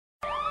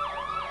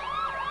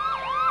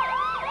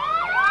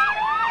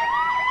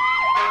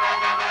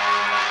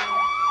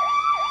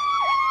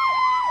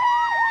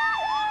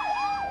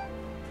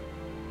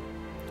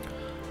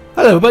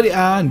Hello everybody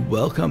and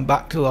welcome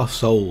back to Lost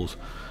Souls.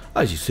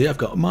 As you see, I've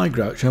got my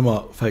Groucho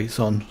Mark face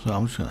on, so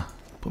I'm just going to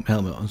put my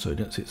helmet on so you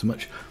don't see it so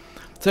much.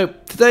 So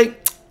today,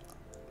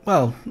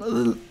 well,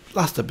 the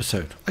last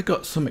episode I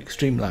got some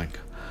extreme lag,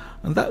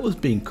 and that was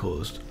being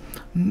caused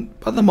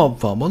by the mob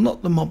farm. Well,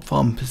 not the mob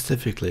farm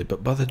specifically,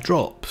 but by the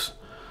drops.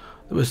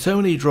 There were so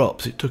many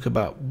drops it took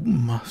about,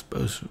 I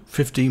suppose,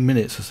 15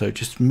 minutes or so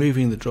just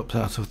moving the drops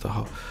out of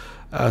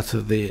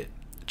the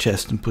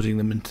chest and putting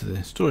them into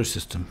the storage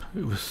system.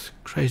 It was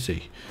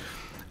crazy.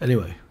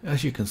 Anyway,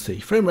 as you can see,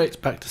 frame rate's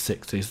back to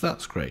 60s.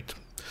 That's great.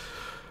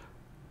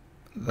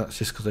 That's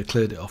just because I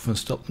cleared it off and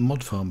stopped the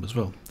mod farm as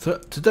well. So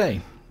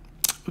today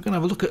we're going to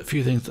have a look at a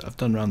few things that I've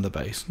done around the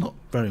base, not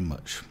very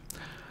much,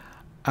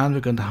 and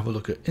we're going to have a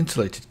look at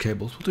insulated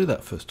cables. We'll do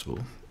that first of all,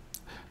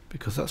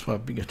 because that's where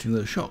I've been getting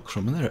those shocks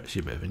from, and they're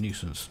actually a bit of a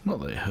nuisance. Not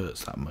that it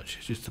hurts that much,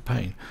 it's just a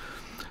pain.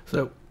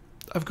 So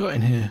I've got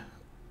in here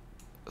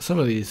some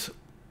of these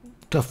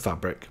tough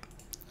fabric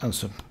and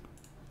some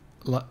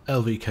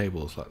LV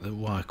cables, like the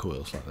wire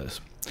coils like this.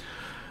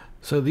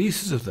 So the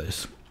uses of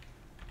this,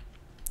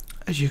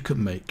 as you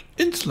can make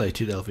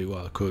insulated LV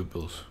wire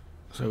coils.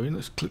 So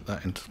let's click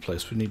that into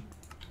place.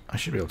 I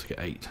should be able to get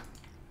 8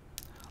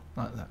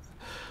 like that.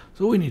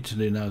 So all we need to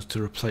do now is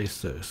to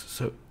replace those.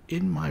 So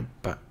in my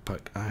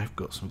backpack I've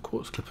got some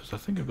quartz clippers. I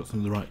think I've got some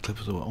of the right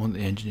clippers. I want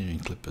the engineering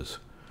clippers.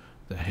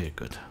 They're here,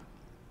 good.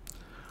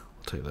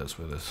 I'll take those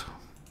with us.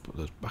 Put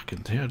those back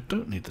into here. I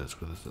don't need those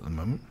with us at the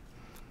moment.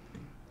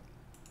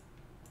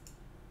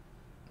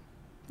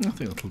 I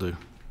think that'll do.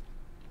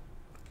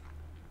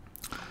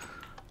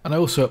 And I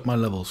also upped my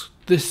levels.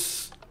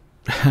 This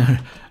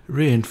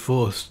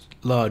reinforced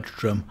large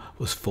drum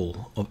was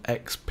full of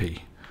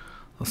XP.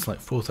 That's like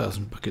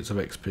 4,000 buckets of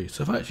XP.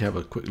 So if I actually have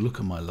a quick look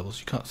at my levels,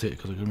 you can't see it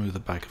because I'm going to move the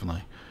bag, haven't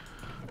I?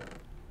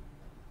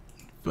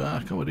 But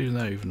I can't do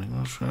that even.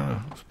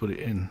 Let's put it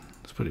in.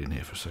 Let's put it in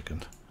here for a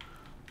second.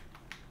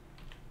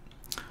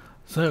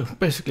 So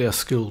basically I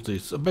skilled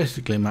these, I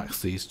basically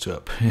maxed these two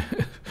up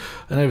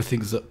and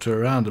everything's up to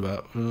around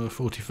about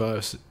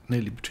 45,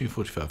 nearly between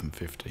 45 and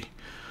 50. I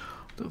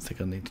don't think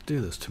I need to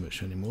do this too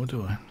much anymore,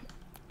 do I?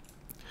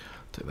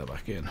 Take that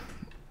back in.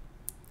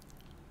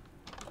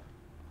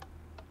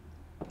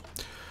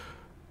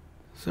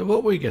 So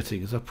what we're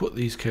getting is I put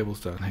these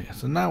cables down here,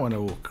 so now when I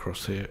walk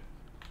across here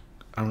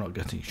I'm not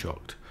getting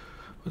shocked.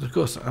 But of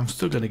course I'm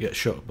still going to get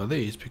shocked by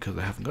these because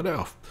I haven't got it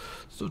off.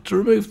 So to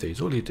remove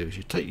these, all you do is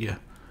you take your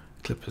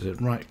clippers in,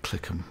 right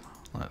click them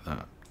like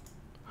that,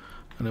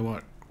 and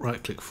then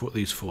right click for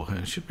these 4 here,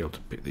 and should be able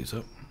to pick these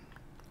up.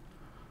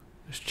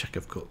 Just check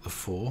I've got the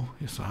 4.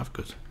 Yes, I have.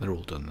 Good, they're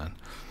all done then.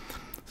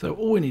 So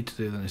all we need to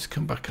do then is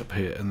come back up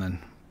here and then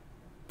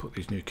put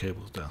these new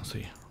cables down.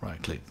 See,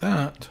 right click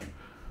that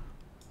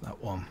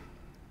one,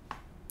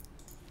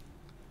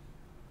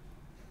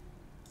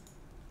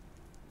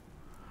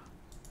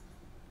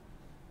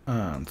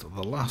 and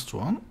the last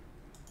one.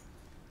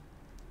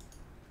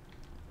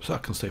 So I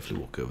can safely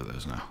walk over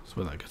those now, so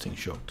without getting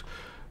shocked,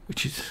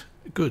 which is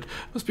good.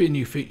 Must be a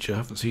new feature. I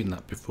haven't seen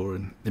that before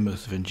in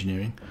immersive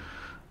engineering.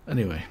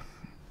 Anyway,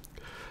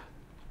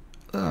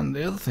 and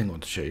the other thing I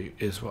want to show you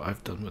is what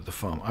I've done with the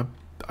farm.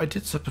 I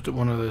did set up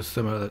one of those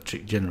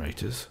thermoelectric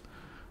generators,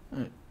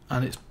 and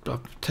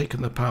I've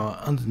taken the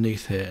power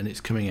underneath here, and it's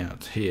coming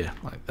out here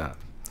like that.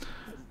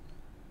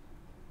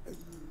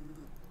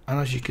 And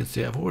as you can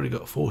see, I've already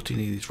got 14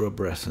 of these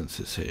rubber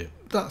essences here.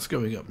 That's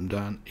going up and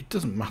down. It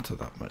doesn't matter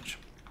that much.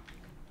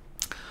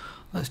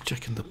 Let's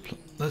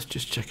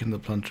just check in the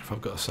planter if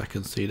I've got a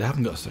second seed. I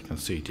haven't got a second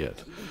seed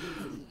yet,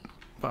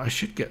 but I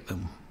should get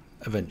them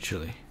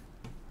eventually.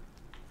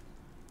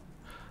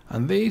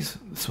 And this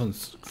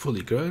one's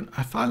fully grown.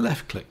 If I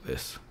left click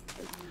this,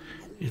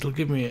 it'll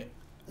give me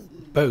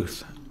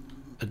both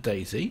a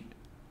daisy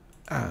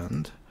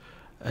and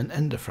an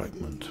ender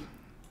fragment.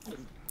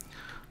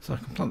 So I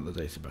can plant the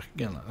daisy back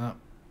again like that.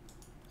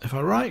 If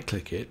I right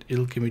click it,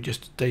 it'll give me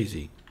just a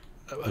daisy.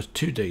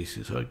 2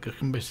 daisies, so I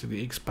can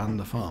basically expand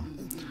the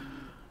farm.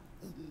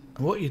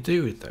 And what you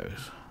do with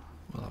those,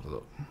 we'll have a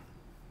look.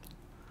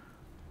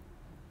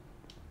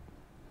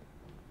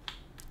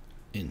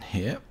 In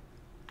here,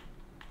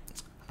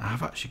 I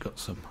have actually got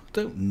some. I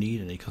don't need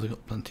any because I've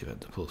got plenty of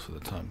entiples for the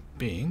time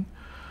being.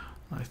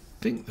 I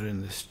think they're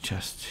in this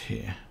chest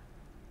here.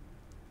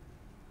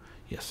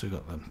 Yes, we've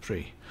got them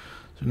 3.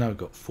 So now we've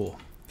got 4.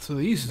 So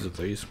the uses of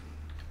these,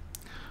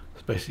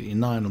 basically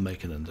 9 will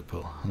make an ender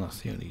pearl, and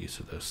that's the only use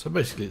of those. So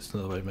basically it's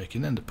another way of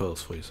making ender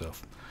pearls for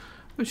yourself,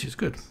 which is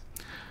good.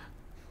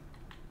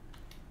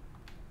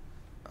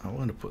 I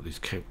want to put these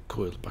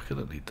coils back. I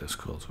don't need those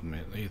coils with me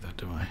either,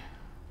 do I?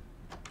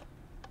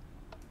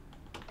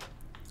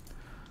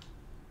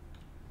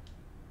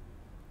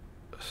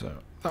 So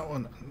that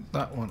one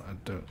I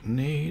don't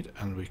need,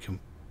 and we can,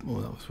 oh,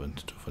 that was went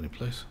into a funny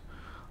place.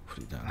 Put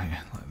it down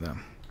here like that.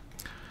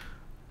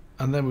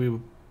 And then we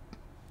will,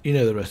 you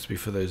know the recipe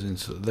for those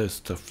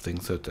stuff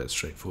things are dead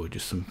straightforward.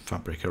 Just some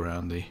fabric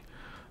around the,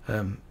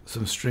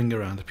 some string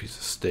around a piece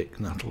of stick,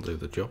 and that'll do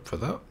the job for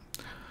that.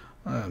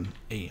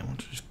 E, I want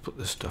to just put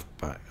this stuff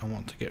back. I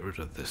want to get rid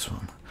of this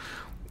one.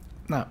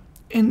 Now,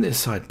 in this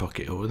side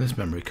pocket or this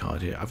memory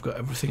card here, I've got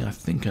everything I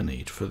think I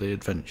need for the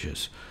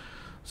adventures.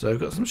 So I've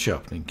got some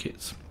sharpening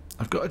kits.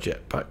 I've got a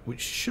jetpack,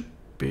 which should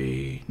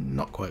be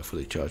not quite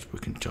fully charged,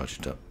 but we can charge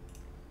it up.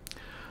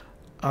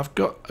 I've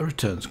got a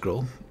return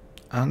scroll,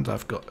 and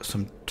I've got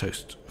some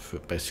toast for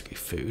basically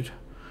food,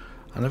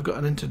 and I've got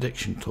an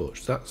interdiction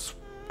torch. That's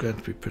going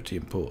to be pretty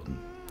important.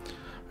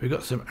 We've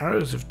got some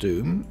arrows of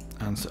doom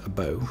and a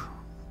bow,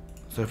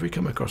 so if we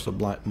come across a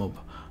blight mob,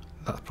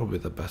 that's probably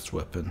the best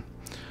weapon.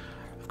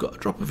 I've got a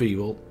drop of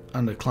evil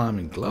and a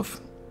climbing glove,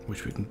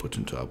 which we can put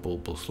into our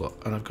bulbul slot,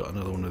 and I've got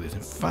another one of these.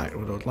 In fact,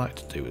 what I'd like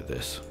to do with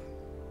this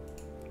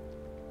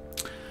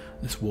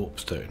warp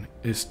stone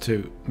is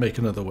to make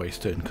another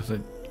waystone, because they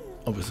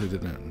obviously they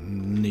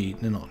don't need,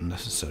 they're not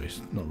necessary,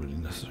 it's not really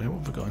necessary.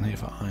 What have I got in here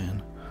for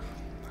iron?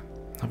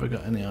 Have I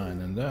got any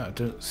iron in there? I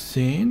don't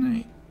see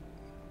any,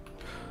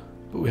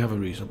 but we have a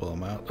reasonable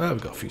amount. Oh,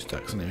 we've got a few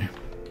stacks anyway.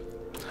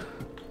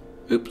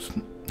 Oops.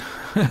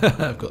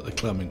 I've got the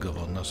climbing glove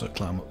on now, so I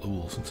climb up the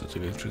walls instead of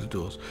going through the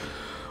doors.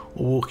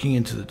 Walking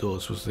into the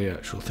doors was the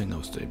actual thing I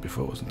was doing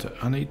before, wasn't it?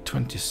 I need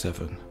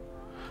 27.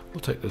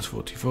 We'll take those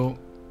 44.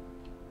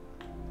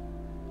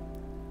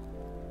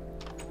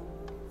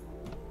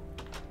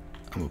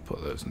 And we'll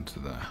put those into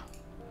there.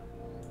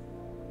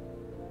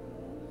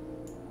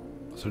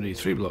 So we need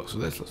 3 blocks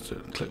of this. Let's do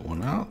it. Click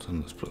one out, and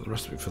let's put the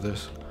recipe for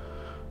this.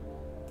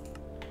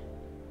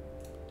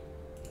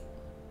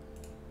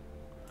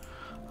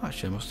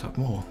 Actually, I must have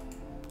more.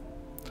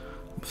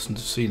 I mustn't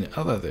have seen it.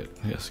 Oh, there.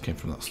 Yes, it came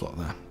from that slot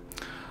there.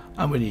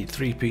 And we need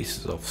 3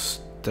 pieces of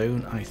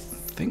stone, I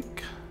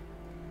think.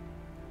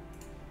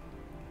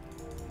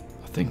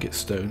 I think it's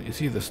stone.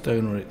 It's either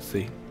stone or it's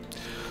the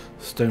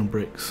stone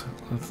bricks.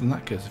 In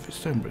that case, if it's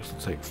stone bricks, I'll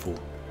take 4.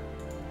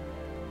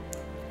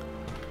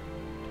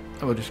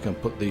 And we're just going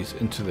to put these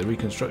into the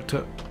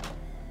reconstructor.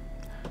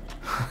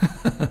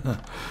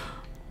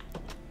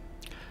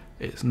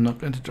 It's not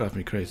going to drive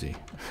me crazy.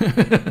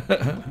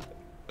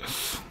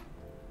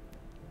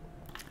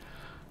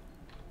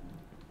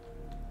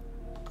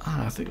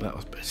 I think that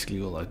was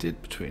basically all I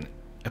did between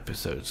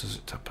episodes, as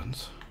it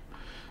happens.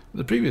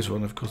 The previous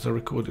one, of course, I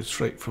recorded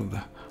straight from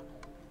the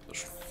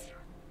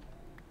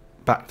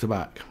back to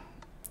back.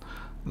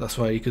 That's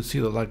why you could see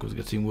the lag was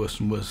getting worse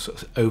and worse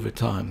over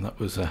time. That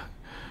was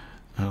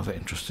another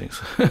interesting.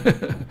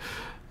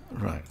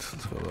 Right,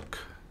 let's have a look.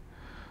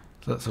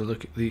 So let's have a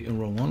look at the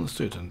wrong one. Let's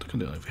do it. And I can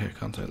do it over here,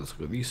 can't I? Let's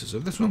look at the uses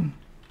of this one.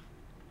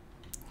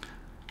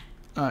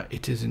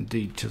 It is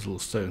indeed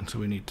chiseled stone, so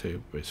we need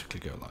to basically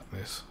go like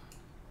this.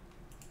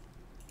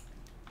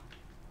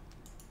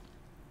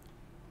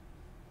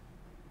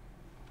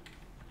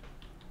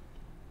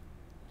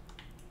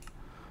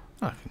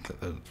 I can click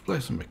those into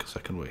place and make a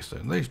second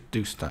waystone. They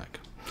do stack.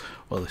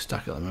 Well, they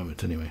stack at the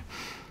moment anyway.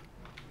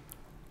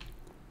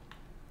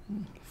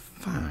 In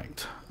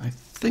fact, I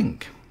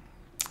think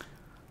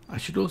I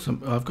should also.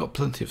 I've got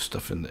plenty of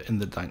stuff in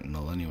the dank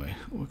null anyway.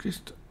 We'll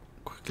just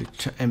quickly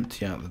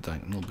empty out the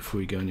dank null before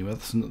we go anywhere.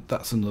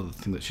 That's another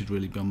thing that should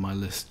really be on my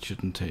list,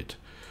 shouldn't it?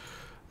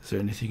 Is there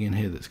anything in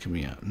here that's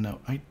coming out?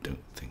 No, I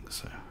don't think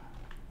so.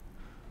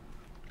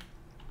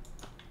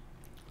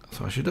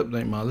 So I should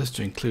update my list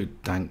to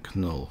include dank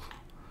null.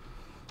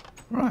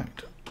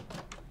 Right.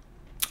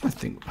 I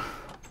think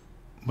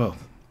we're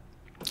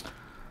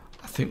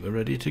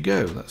ready to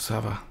go. Let's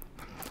have a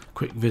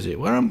quick visit.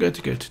 Where I'm going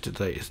to go to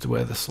today is to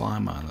where the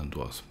slime island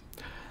was.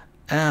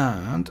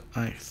 And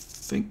I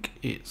think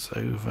it's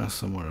over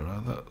somewhere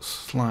around that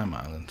slime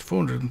island,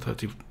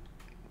 430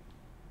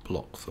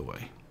 blocks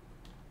away.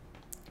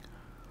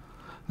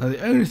 Now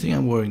the only thing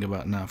I'm worrying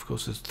about now, of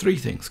course, is 3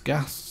 things: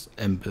 gas,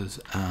 embers,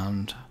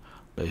 and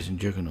blazing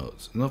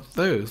juggernauts. And of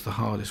those, the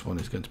hardest one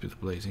is going to be the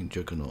blazing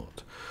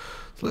juggernaut.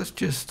 So let's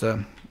just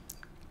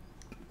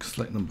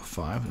select number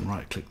 5 and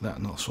right click that,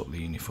 and I'll swap the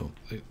uniform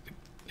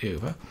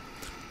over.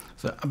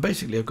 So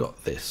basically I've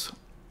got this,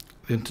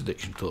 the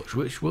interdiction torch,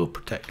 which will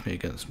protect me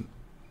against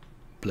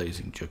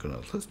blazing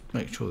juggernauts. Let's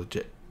make sure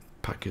the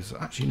jetpack is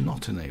actually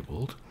not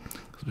enabled,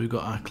 because we've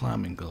got our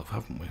climbing glove,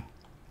 haven't we?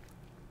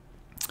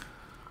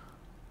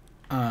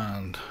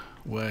 And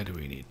where do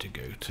we need to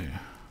go to?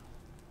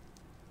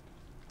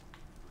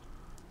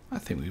 I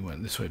think we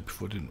went this way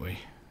before, didn't we?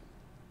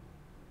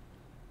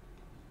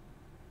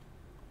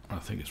 I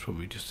think it's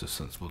probably just as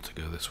sensible to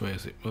go this way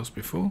as it was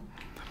before.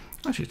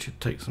 Actually, it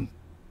should take some.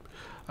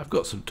 I've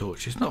got some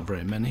torches, not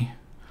very many.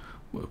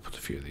 We'll put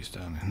a few of these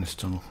down in this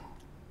tunnel.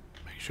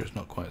 Make sure it's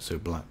not quite so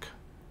black.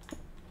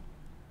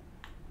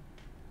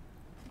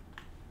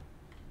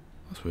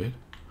 That's weird.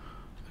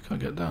 I can't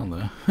get down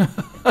there.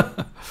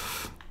 The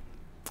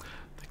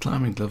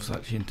climbing glove's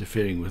actually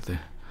interfering with the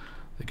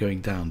going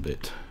down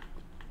bit.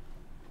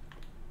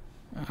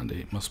 And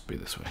it must be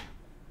this way.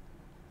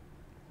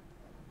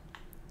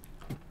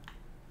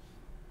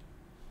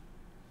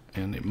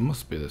 And it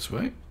must be this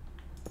way.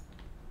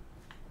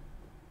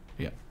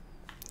 Yeah.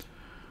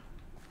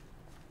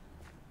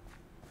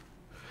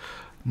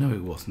 No,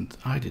 it wasn't.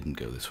 I didn't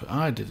go this way.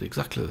 I did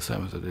exactly the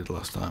same as I did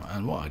last time,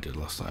 and what I did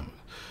last time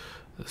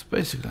is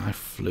basically I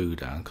flew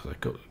down because I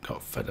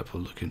got fed up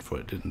of looking for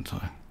it, didn't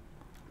I?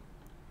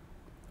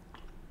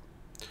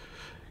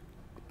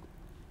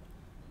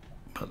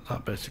 But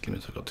that basically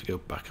means I've got to go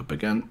back up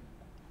again.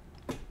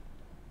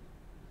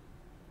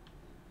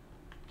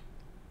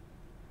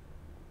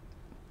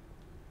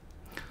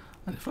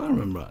 And if I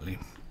remember rightly,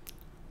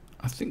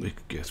 I think we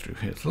could go through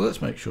here. So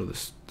let's make sure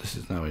this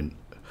is now in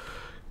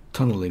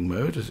tunneling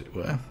mode, as it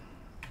were.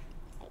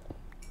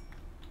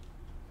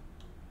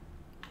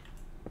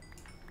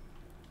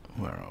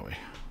 Where are we?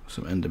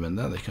 Some Endermen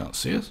there, they can't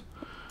see us.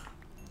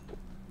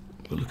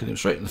 We're looking him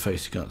straight in the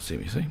face, you can't see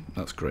me, see?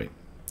 That's great.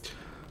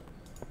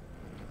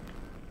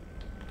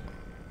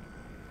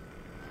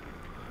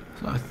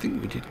 So I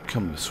think we did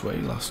come this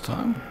way last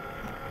time.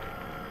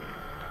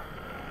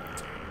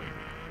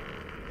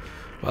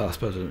 Well, I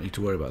suppose I don't need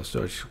to worry about it,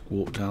 so I just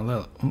walk down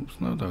there. Oops,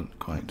 no, don't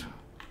quite.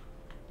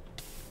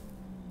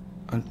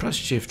 And press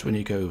shift when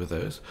you go over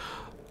those.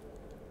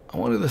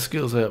 And one of the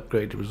skills I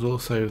upgraded was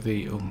also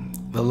the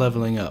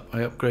leveling up. I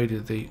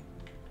upgraded the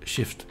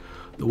shift,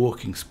 the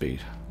walking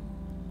speed.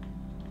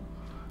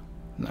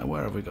 Now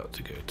where have we got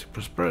to go to?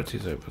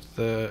 Prosperity's over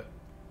there,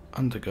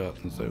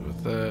 Undergarden's over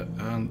there,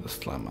 and the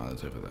Slime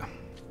Island's over there.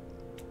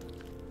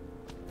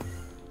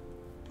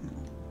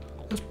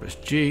 Let's press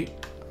G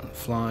and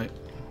fly.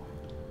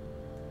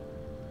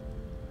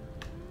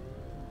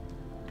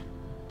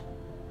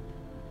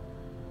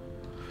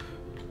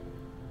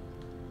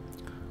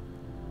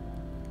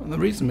 And the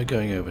reason we're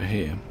going over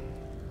here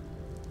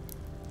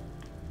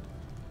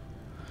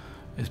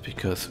is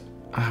because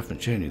I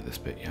haven't shown you this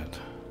bit yet.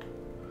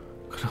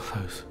 Look at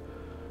all those.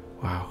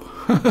 Wow.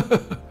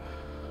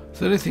 So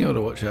the only thing I want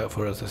to watch out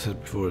for, as I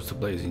said before, is the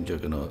blazing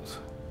juggernauts.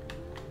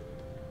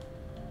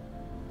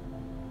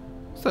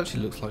 This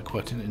actually looks like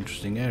quite an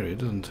interesting area,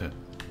 doesn't it?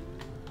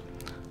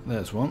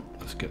 There's one.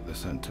 Let's get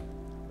this into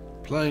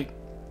play.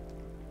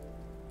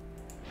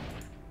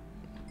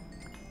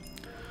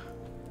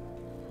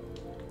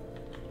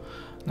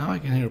 Now I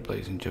can hear a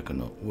blazing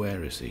juggernaut.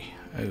 Where is he?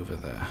 Over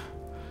there.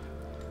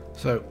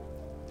 So,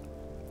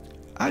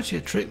 actually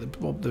a trick that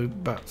Bob the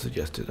Bat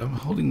suggested, I'm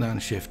holding down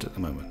shift at the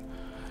moment,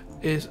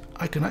 is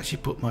I can actually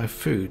put my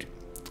food,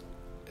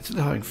 instead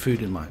of having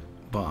food in my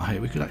bar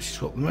here, we could actually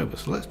swap them over.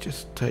 So let's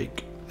just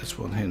take this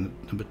one here,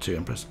 number 2,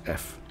 and press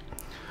F.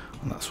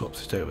 And that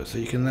swaps it over. So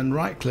you can then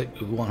right click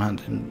with one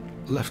hand and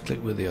left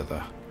click with the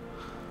other.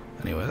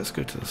 Anyway, let's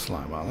go to the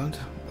Slime Island.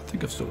 I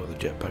think I've still got the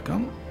jetpack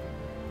on.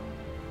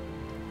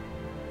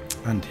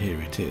 And here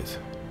it is.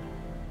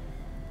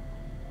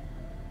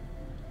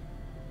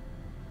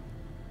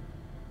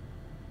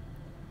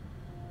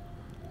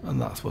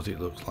 And that's what it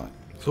looks like.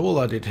 So all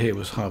I did here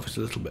was harvest a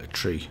little bit of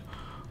tree.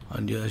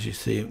 And as you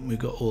see, we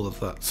got all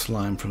of that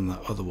slime from that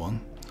other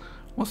one.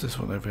 What's this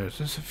one over here? It's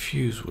a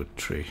fusewood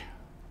tree.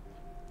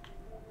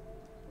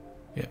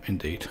 Yeah,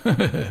 indeed.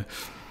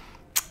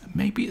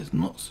 Maybe it's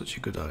not such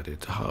a good idea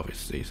to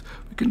harvest these.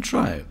 We can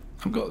try it.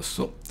 I've got a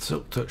silk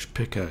touch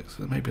pickaxe,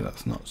 so maybe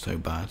that's not so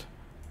bad.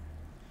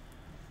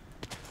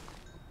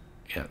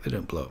 Yeah, they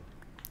don't blow up.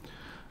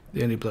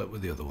 They only blow up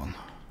with the other one.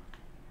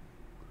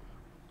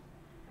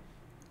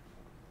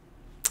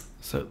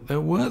 So there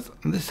was,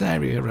 in this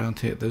area around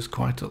here, there's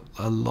quite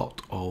a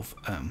lot of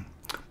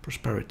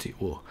prosperity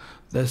ore.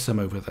 There's some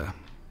over there.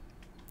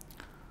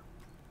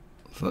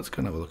 So let's go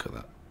and have a look at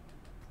that.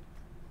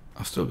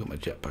 I've still got my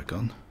jetpack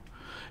on.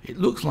 It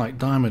looks like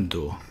diamond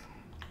ore.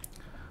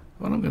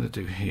 What I'm going to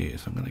do here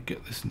is I'm going to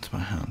get this into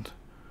my hand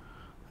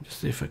and just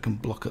see if I can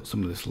block up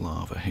some of this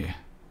lava here.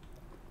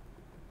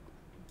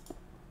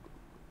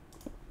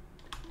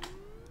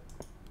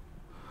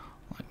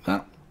 Like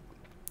that.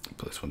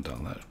 Put this one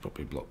down there,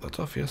 probably block that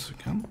off, yes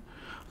I can.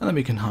 And then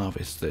we can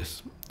harvest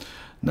this.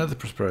 Another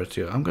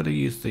prosperity. I'm going to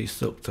use the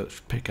silk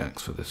touch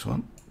pickaxe for this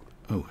one.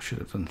 Oh, I should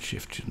have done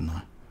shift, shouldn't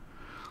I?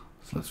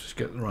 So let's just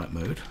get the right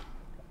mode.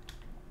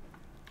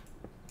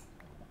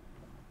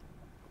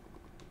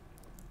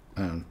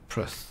 And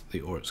press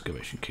the ore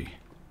excavation key.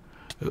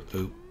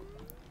 Uh-oh.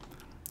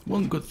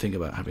 One good thing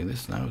about having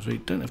this now is we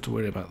don't have to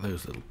worry about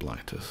those little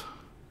blighters.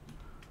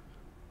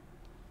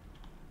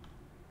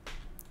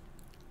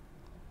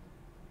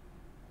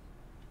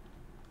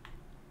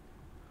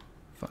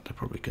 In fact, I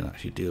probably can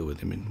actually deal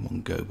with him in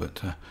one go,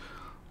 but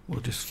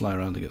we'll just fly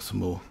around and get some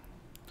more.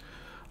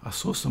 I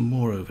saw some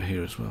more over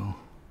here as well.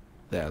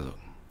 There, look.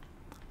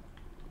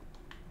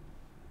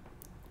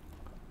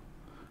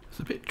 It's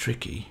a bit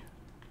tricky.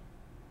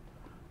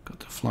 Got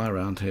to fly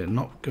around here,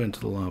 not go into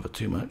the lava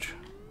too much.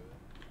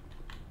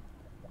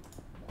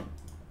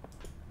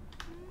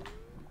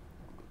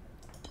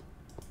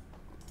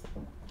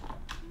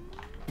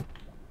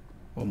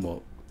 One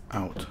more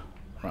out.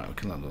 Right, we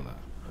can land on that.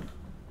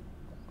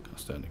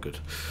 That's only good.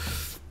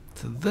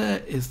 So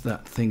there is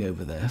that thing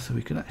over there, so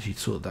we can actually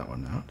sort that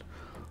one out.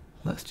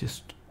 Let's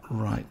just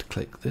right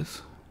click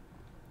this.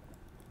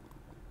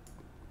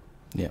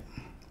 Yep.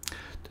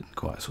 Didn't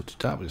quite sort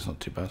it out, but it's not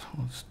too bad.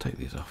 I'll just take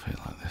these off here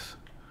like this.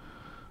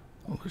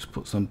 We'll just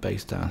put some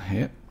base down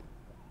here.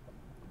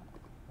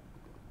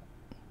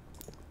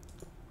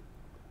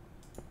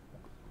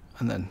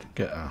 And then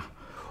get our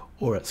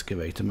ore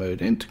excavator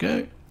mode in to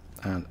go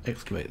and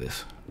excavate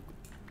this.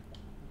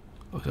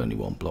 There's only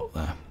one block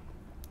there.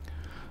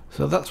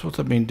 So that's what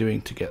I've been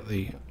doing to get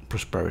the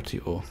prosperity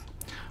ore.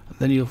 And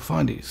then you'll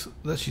find it's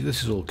actually,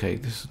 this is all okay.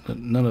 This is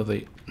none of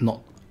the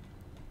not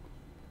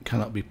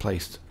cannot be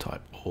placed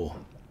type ore.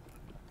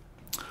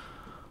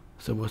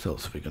 So what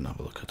else are we going to have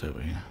a look at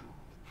over here?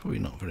 Probably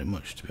not very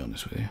much, to be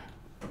honest with you.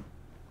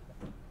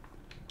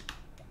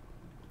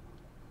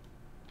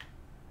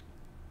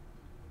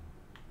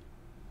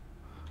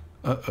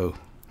 Uh-oh.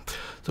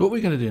 So what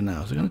we're going to do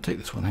now is we're going to take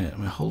this one here and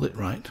we'll hold it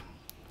right.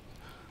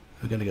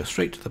 We're going to go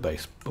straight to the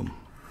base. Boom.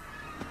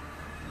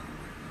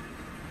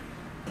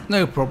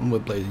 No problem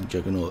with blazing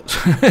juggernauts.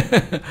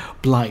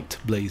 Blight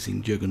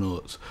blazing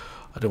juggernauts.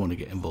 I don't want to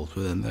get involved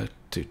with them. They're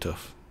too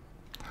tough.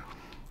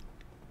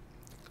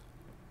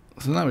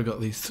 So now we've got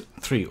these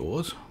 3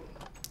 ores.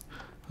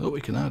 What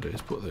we can now do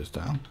is put those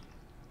down.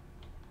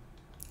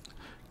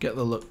 Get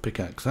the luck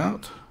pickaxe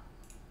out.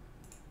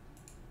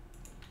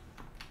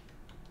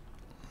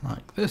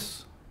 Like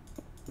this.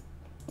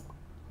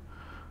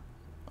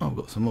 Oh, I've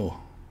got some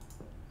more.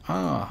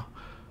 Ah,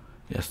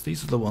 yes,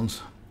 these are the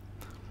ones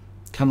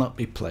cannot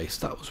be placed.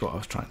 That was what I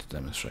was trying to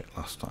demonstrate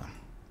last time.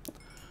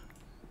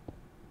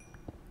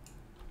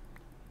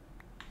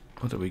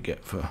 What do we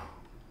get for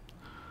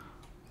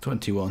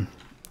 21?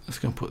 Let's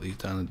go and put these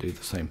down and do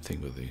the same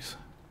thing with these.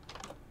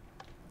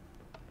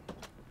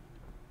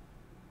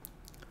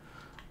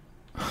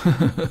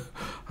 I'll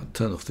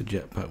turn off the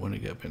jetpack when I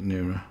get a bit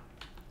nearer.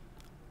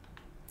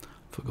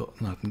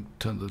 Forgotten I can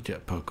turn the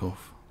jetpack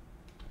off.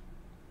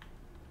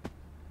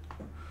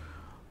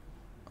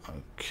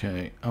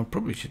 Okay, I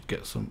probably should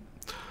get some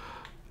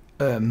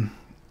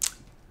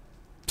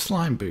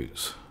slime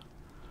boots.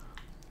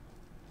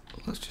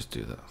 Let's just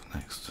do that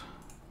next.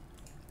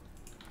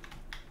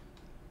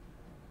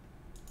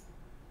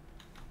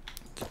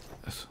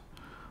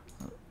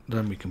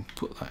 Then we can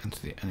put that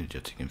into the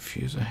energetic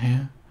infuser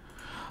here.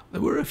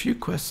 There were a few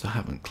quests I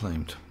haven't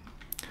claimed.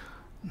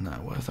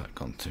 Now, where's that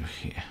gone to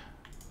here?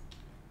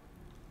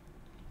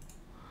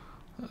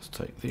 Let's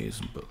take these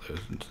and put those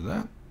into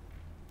that.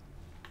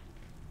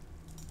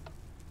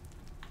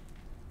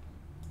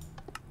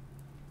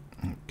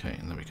 Okay,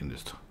 and then we can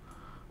just...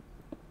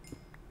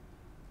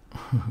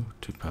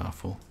 too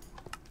powerful.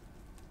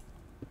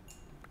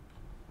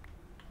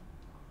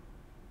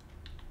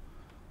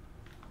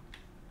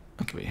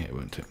 That'll be here,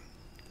 won't it?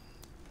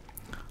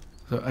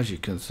 So as you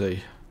can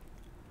see,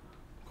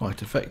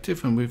 quite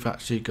effective, and we've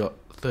actually got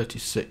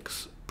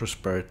 36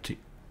 prosperity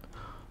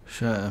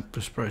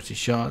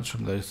shards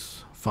from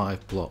those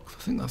 5 blocks. I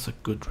think that's a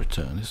good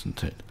return,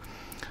 isn't it?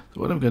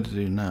 So what I'm going to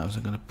do now is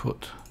I'm going to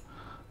put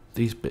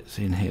these bits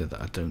in here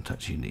that I don't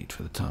actually need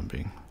for the time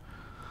being.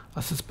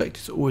 I suspect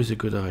it's always a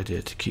good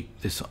idea to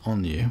keep this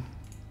on you.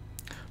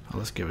 So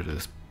let's get rid of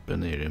this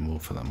Benerium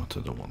ore for that matter.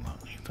 I don't want that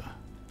either.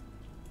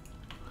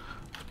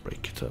 Let's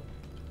break it up.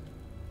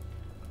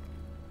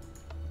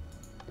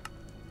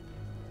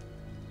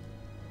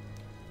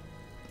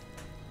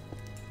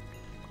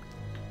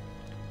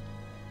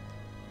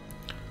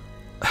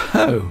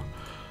 Oh,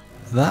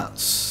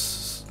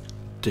 that's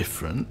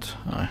different.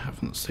 I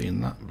haven't seen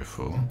that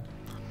before.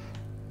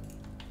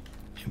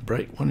 You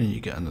break one and you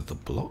get another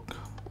block.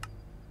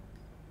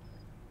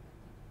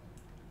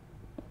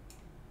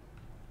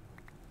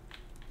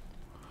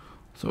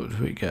 So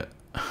we get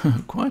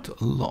quite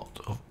a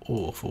lot of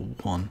ore for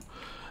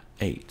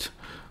 1/8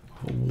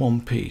 for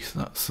one piece.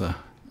 That's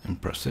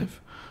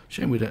impressive.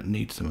 Shame we don't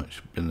need so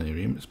much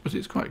Benerium, but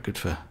it's quite good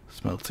for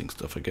smelting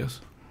stuff, I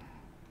guess.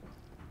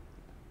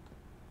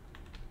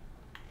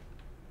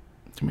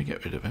 Can we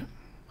get rid of it?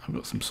 I've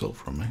got some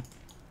sulfur on me.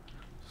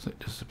 Does it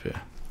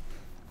disappear?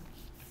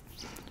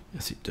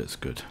 Yes, it does.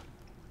 Good.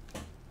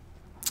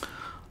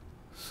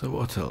 So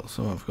what else?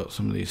 Oh, I've got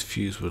some of these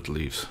fusewood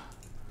leaves.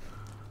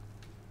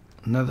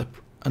 Another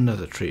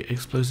tree.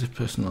 Explosive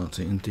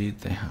personality. Indeed,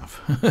 they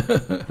have.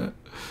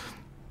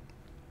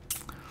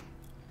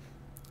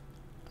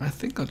 I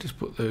think I'll just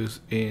put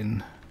those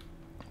in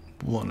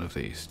one of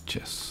these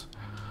chests.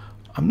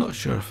 I'm not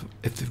sure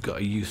if they've got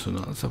a use or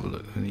not. Let's have a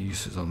look at any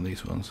uses on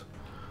these ones.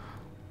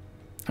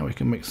 And we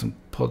can make some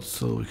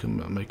podzol. We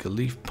can make a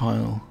leaf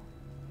pile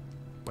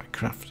by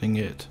crafting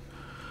it.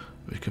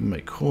 We can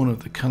make horn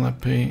of the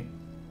canopy.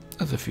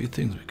 There's a few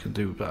things we can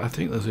do, but I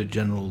think those are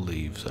general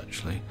leaves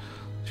actually.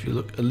 If you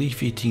look, a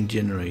leaf eating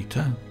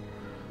generator.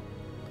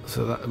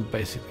 So that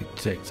basically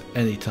takes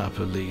any type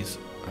of leaves,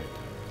 I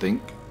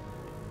think.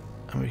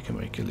 And we can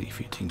make a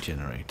leaf eating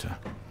generator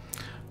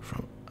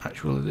from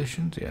actual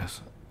additions.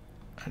 Yes,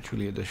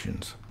 actually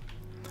additions.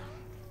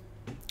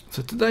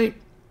 So today,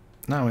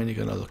 now we're only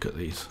going to look at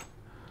these.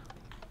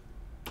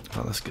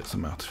 So let's get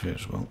some out of here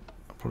as well.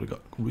 I've probably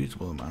got a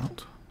reasonable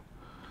amount.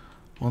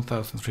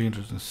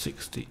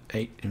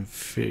 1368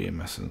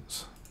 Inferium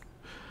essence.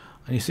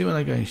 And you see when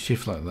I go in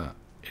shift like that,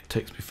 it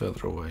takes me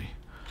further away.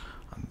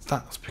 and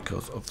that's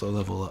because of the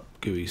level up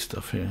GUI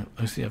stuff here.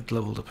 I see I've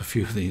leveled up a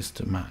few of these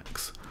to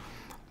max.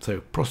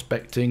 So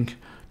prospecting,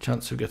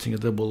 chance of getting a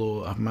double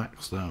ore, I've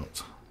maxed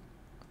out.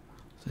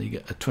 So you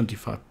get a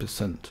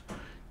 25%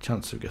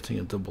 chance of getting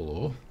a double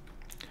ore.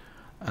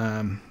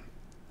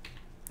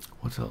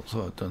 What else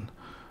have I done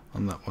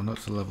on that one?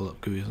 That's a level up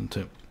GUI, isn't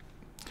it?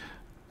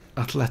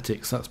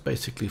 Athletics, that's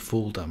basically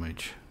full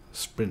damage.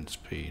 Sprint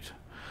speed.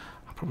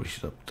 I probably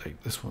should update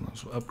this one,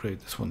 upgrade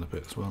this one a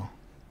bit as well.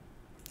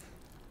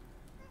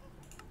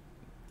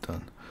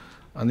 Done.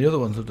 And the other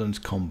ones I've done is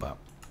combat.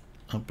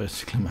 I've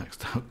basically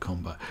maxed out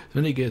combat. So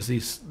when it gets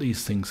these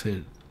things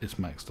here, it's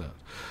maxed out.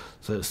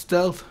 So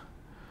stealth.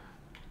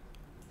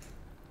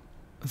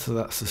 So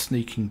that's the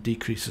sneaking,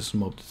 decreases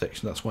mob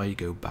detection. That's why you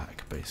go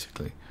back,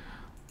 basically.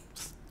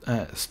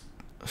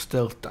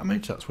 Stealth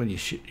damage. That's when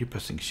you're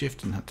pressing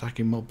shift and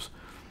attacking mobs.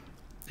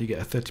 You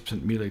get a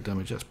 30% melee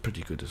damage. That's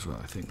pretty good as well.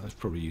 I think that's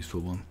probably a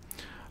useful one.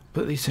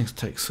 But these things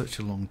take such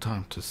a long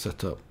time to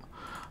set up,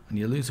 and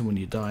you lose them when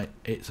you die.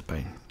 It's a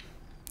pain.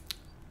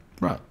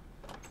 Right.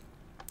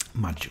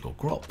 Magical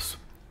crops.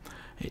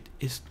 It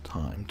is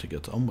time to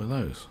get on with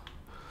those.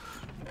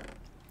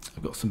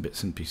 I've got some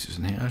bits and pieces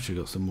in here. I've actually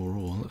got some more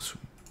ore.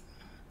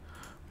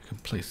 We can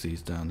place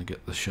these down and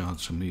get the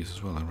shards from these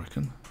as well, I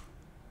reckon.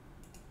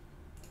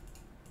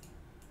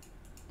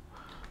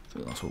 So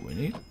that's what we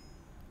need.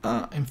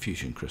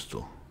 Infusion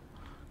crystal.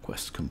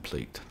 Quest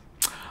complete.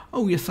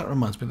 Oh yes, that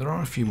reminds me, there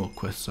are a few more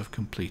quests I've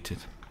completed.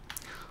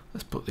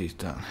 Let's put these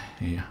down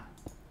here.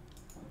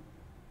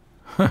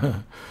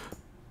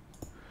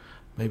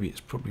 Maybe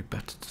it's probably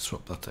better to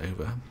swap that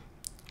over.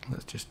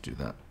 Let's just do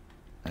that.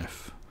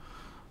 F.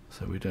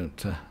 So we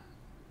don't,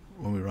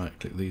 when we right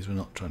click these, we're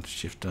not trying to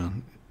shift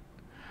down.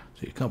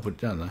 So you can't put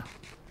it down there.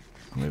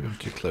 Or maybe I'm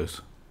too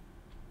close.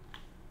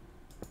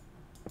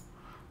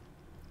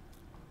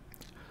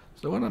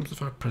 So what happens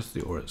if I press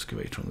the ore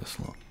excavator on this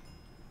slot?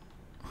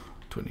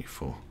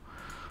 24.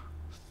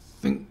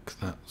 I think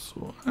that's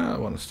what I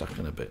want to stack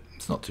in a bit.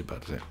 It's not too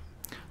bad, is it?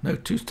 No,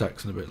 2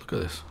 stacks in a bit. Look at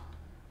this.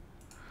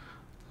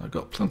 I've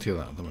got plenty of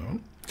that at the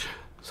moment.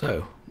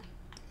 So,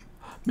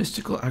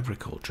 mystical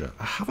agriculture.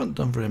 I haven't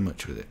done very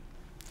much with it.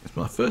 It's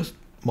my first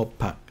mod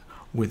pack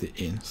with it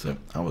in, so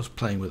I was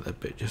playing with it a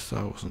bit just so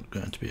I wasn't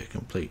going to be a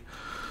complete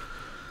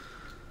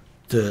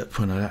derp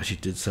when I actually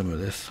did some of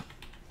this.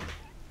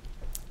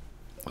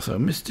 So,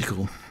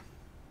 mystical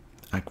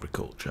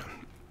agriculture.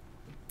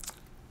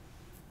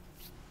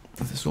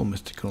 Is this all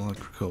mystical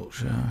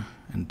agriculture?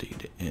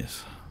 Indeed it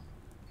is.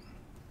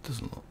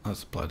 Doesn't look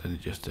that's applied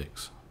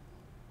energistics.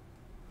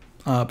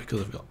 Because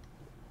I've got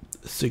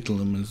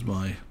signalum as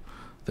my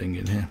thing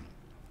in here.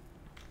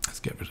 Let's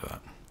get rid of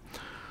that.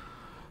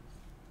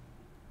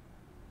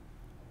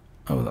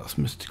 Oh, that's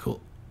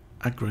mystical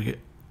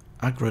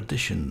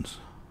aggraditions.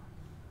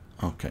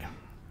 Okay.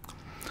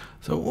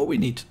 So what we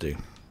need to do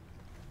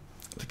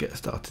to get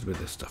started with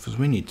this stuff is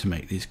we need to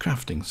make these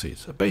crafting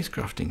seeds. A base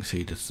crafting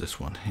seed is this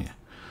one here,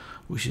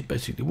 which is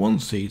basically 1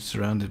 seed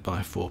surrounded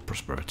by 4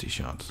 prosperity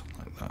shards,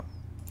 like that.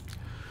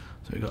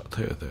 So we've got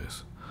 2 of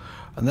those.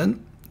 And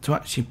then to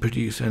actually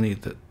produce any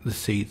of the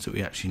seeds that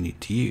we actually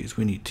need to use,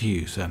 we need to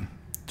use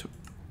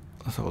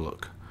let's have a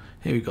look.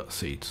 Here we've got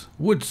seeds.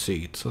 Wood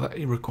seed, so that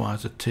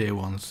requires a tier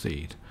 1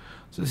 seed.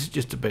 So this is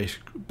just a base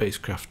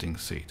crafting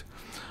seed.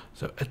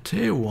 So a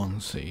tier 1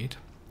 seed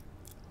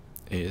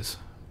is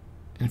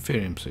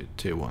Inferium seed,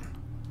 tier 1.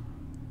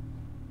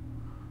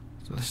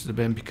 So this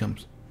then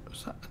becomes,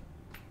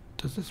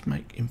 does this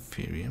make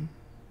Inferium?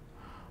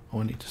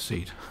 Oh, I need a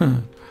seed.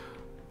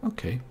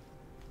 Okay.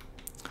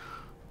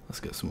 Let's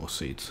get some more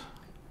seeds.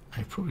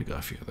 I've probably got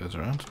a few of those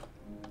around.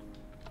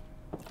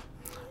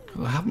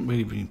 Well, I haven't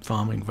really been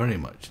farming very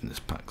much in this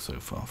pack so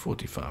far.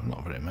 45,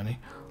 not very many.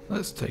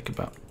 Let's take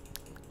about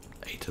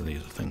 8 of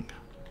these, I think.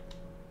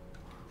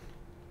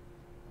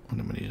 What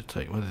do we need to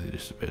take? Where did they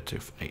disappear to?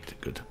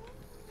 8, good.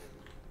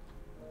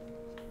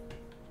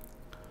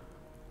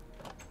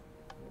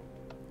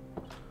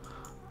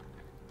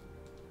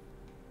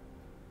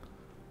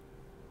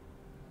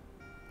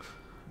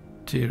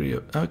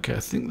 Okay, I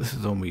think this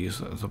is the one we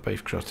use as a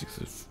base crafting.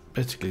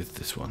 Basically, it's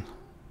this one.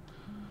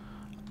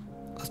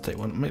 Let's take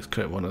one. Let's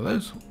create one of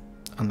those.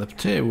 And the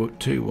tier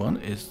 2 one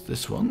is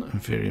this one,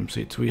 Inferium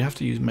seed. So we have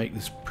to make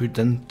this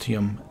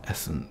Prudentium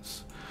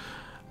essence.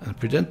 And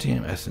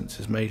Prudentium essence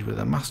is made with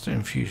a master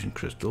infusion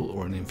crystal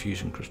or an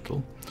infusion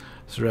crystal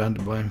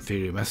surrounded by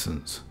Inferium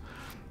essence.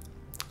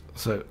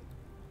 So,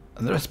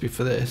 and the recipe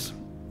for this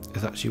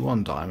is actually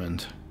 1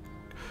 diamond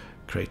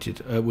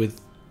created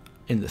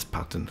in this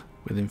pattern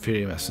with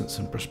Inferium essence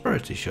and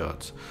prosperity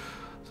shards.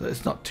 So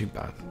it's not too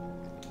bad.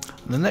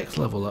 And the next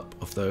level up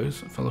of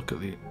those, if I look at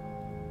the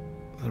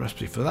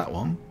recipe for that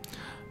one,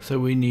 so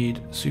we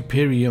need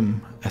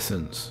Superium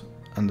essence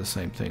and the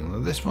same thing. Now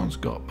this one's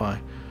got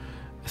by,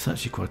 it's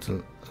actually quite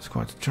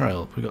a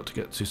trail. We've got to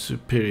get to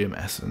Superium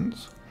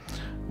essence,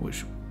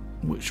 which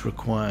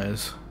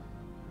requires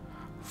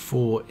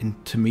 4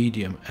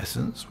 Intermedium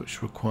essence,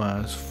 which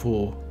requires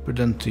 4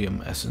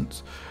 Prudentium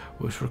essence,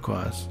 which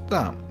requires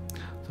that.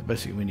 So So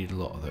basically we need a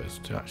lot of those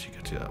to actually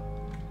get it up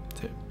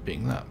to it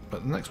being that.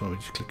 But the next one we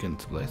just click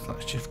into place.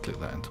 Let's shift click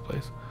that into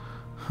place.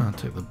 I'll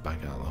take the bag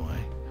out of the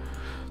way.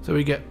 So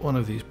we get one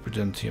of these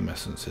Prudentium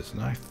essences,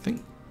 and I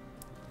think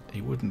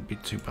it wouldn't be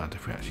too bad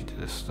if we actually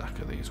did a stack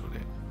of these, would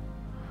it?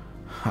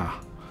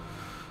 Ha!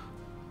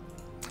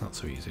 Not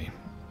so easy.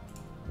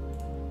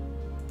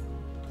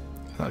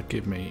 That'd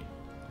give me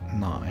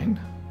 9,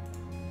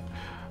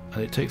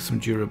 and it takes some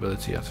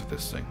durability out of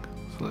this thing.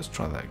 So let's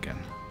try that again.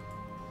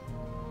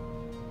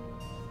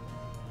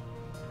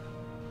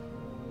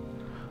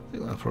 I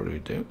think that'll probably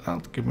do. That'll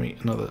give me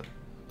another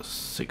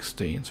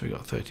 16, so we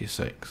got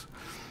 36.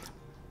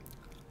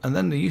 And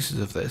then the uses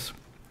of this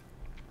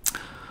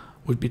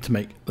would be to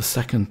make the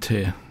second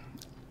tier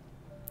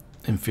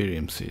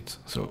Inferium seeds.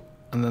 So,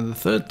 and then the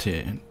third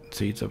tier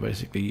seeds are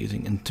basically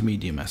using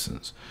Intermedium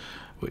essence,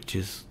 which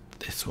is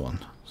this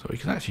one. So we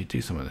can actually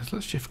do some of this.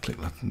 Let's shift click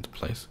that into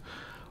place.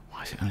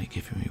 Why is it only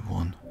giving me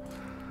 1?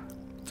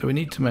 So we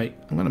need to make,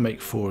 I'm going to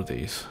make 4 of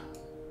these.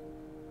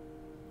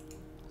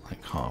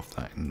 Like half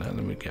that in there, and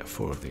then we get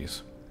 4 of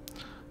these.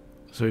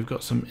 So we've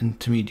got some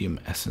Intermedium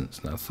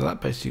essence now. So that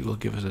basically will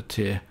give us a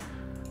tier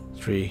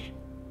 3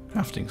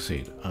 crafting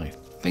seed, I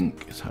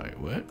think is how it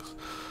works.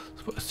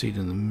 Let's put a seed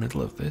in the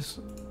middle of this.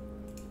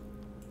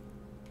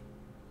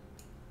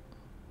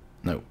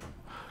 No,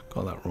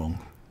 got that wrong.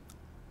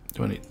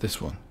 Do I need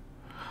this one?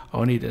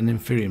 Oh, I need an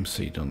Inferium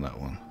seed on that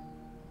one.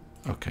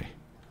 Okay.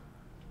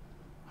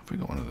 Have we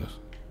got one of those?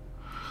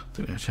 I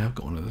think we actually have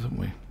got one of those, haven't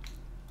we?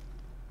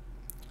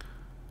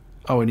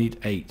 Oh, I need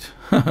 8.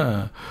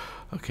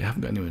 Okay, I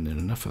haven't got anywhere near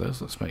enough of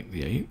those. Let's make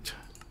the 8.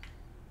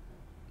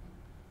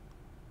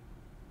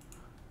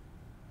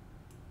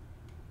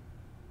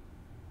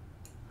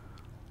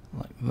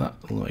 Like that.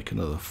 We'll make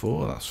another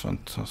 4. That's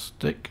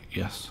fantastic.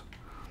 Yes.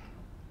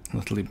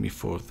 That'll leave me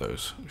 4 of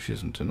those, which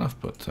isn't enough,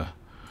 but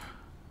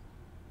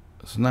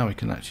so now we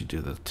can actually do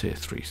the tier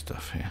 3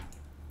 stuff here.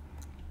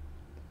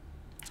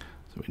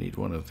 So we need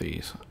one of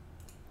these.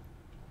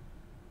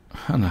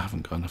 And I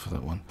haven't got enough of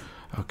that one.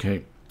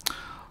 Okay.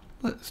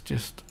 Let's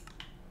just,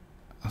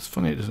 that's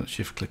funny it doesn't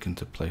shift click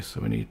into place,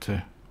 so we need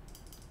to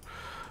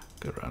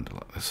go around it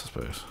like this, I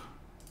suppose.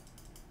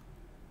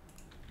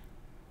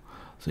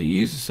 So you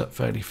use this up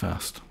fairly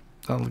fast.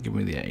 That'll give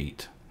me the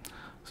 8.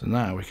 So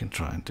now we can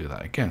try and do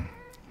that again.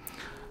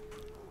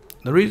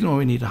 The reason why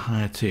we need a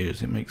higher tier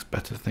is it makes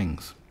better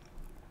things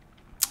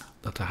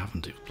that I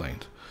haven't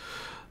explained.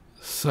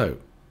 So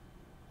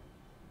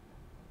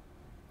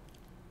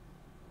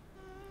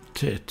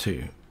tier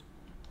 2.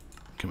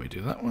 Can we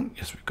do that one?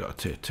 Yes, we've got a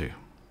tier 2.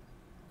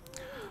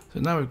 So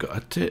now we've got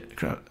a tier,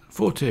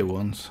 4 tier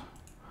 1s,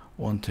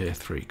 1 tier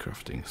 3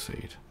 crafting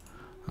seed,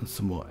 and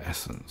some more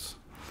essence.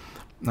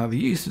 Now the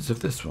uses of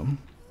this one,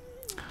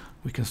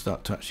 we can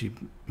start to actually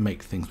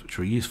make things which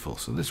are useful.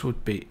 So this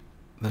would be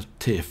the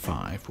tier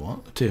 5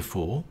 one, tier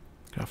 4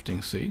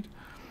 crafting seed.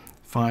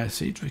 Fire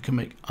seeds, we can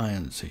make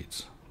iron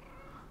seeds.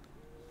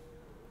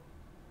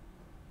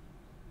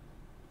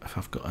 If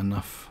I've got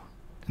enough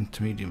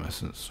Intermedium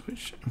essence,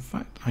 which in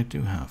fact I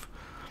do have.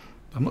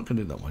 I'm not going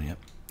to do that one yet.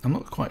 I'm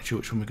not quite sure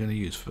which one we're going to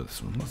use for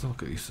this one. Let's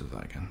look at these of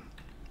that again.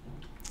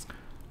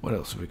 What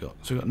else have we got?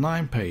 So we've got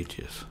 9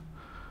 pages.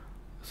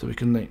 So we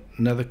can make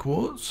nether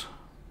quartz,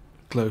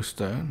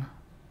 glowstone,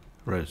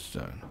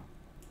 redstone,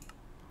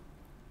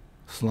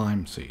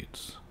 slime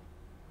seeds,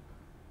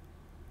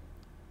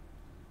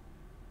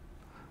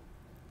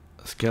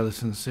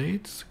 skeleton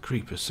seeds,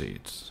 creeper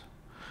seeds.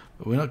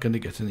 But we're not going to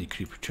get any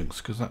creeper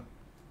chunks because that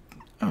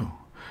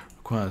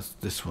requires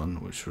this one,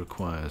 which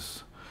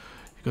requires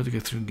you've got to go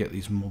through and get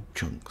these mob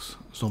chunks,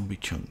 zombie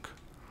chunk.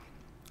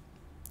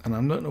 And I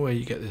don't know where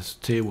you get this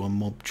tier 1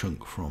 mob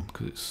chunk from,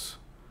 because it's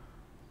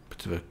a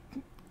bit of a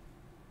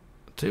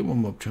tier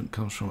 1 mob chunk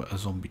comes from a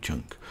zombie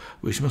chunk,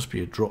 which must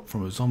be a drop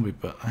from a zombie,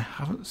 but I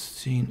haven't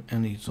seen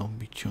any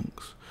zombie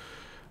chunks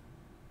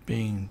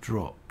being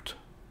dropped.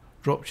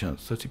 Drop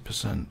chance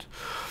 30%.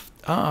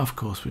 Ah, of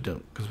course we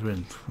don't, because we're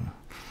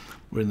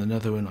in the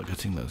nether. We're not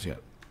getting those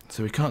yet,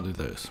 so we can't do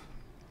those.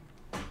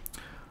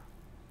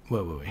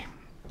 Where were we?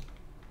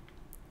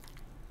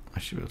 I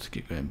should be able to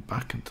keep going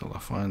back until I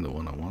find the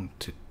one I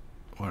wanted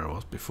where I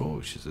was before,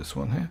 which is this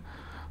one here.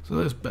 So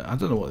those, I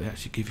don't know what they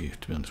actually give you,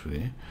 to be honest with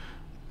you.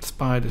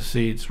 Spider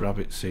seeds,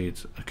 rabbit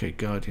seeds, okay,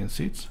 guardian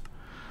seeds.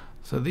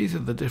 So these are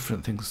the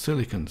different things.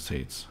 Silicon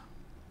seeds,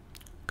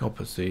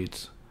 copper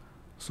seeds,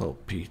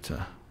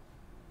 saltpeter.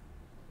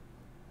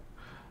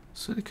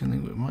 Silicon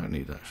thing we might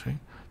need actually.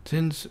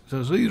 Tins,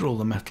 so these are all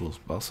the metals,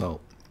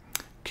 basalt.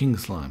 King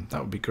slime,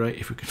 that would be great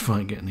if we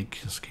could get any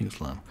king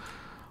slime.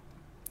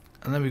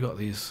 And then we've got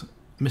these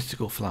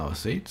mystical flower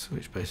seeds,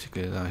 which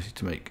basically allows you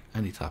to make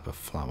any type of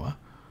flower.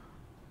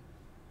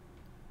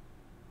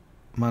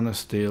 Mana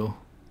steel,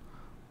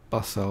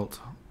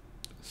 basalt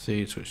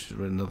seeds, which is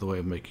another way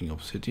of making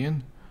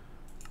obsidian.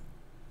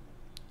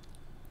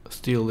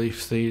 Steel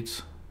leaf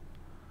seeds.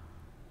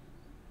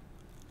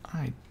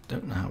 I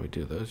don't know how we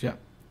do those yet.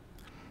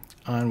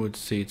 Ironwood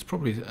seeds,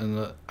 probably,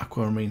 and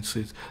aquamarine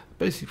seeds,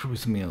 basically probably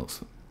something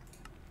else.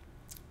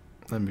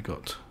 Then we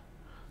got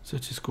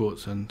Citrus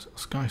quartz and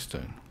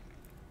skystone.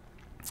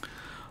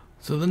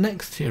 So the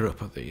next tier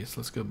up of these,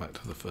 let's go back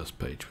to the first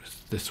page, which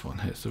is this one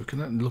here. So we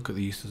can look at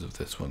the uses of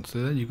this one.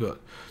 So then you've got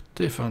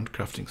tier 5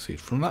 crafting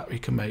seed. From that we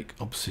can make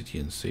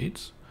obsidian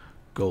seeds,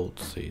 gold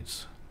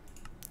seeds.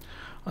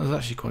 And there's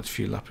actually quite a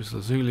few lapis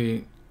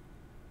lazuli,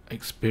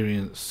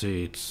 experience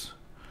seeds.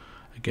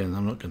 Again,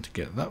 I'm not going to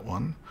get that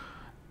one.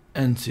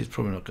 End seeds,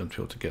 probably not going to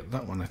be able to get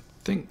that one. I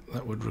think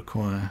that would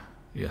require,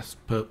 yes,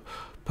 per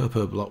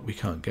block we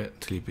can't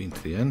get till you've been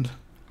to the end.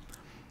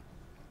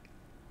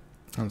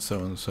 And so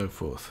on and so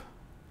forth.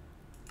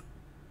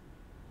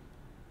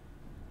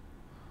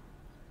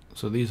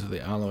 So these are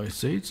the alloy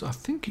seeds. I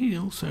think he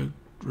also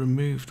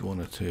removed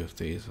one or two of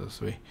these as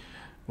we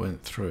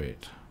went through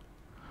it.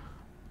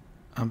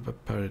 Amber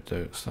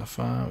peridot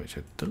sapphire, which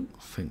I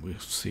don't think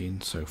we've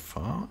seen so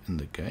far in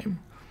the game.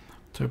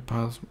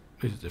 Topaz,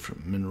 these are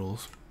different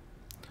minerals.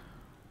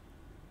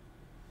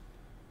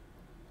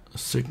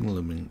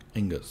 Signaling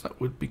ingots, that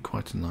would be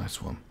quite a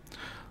nice one.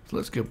 So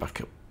let's go back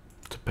up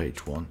to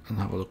page 1 and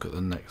have a look at the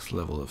next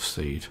level of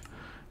seed,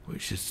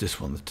 which is this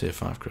one, the tier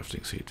 5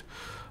 crafting seed.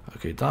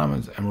 Okay,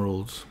 diamonds,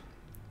 emeralds,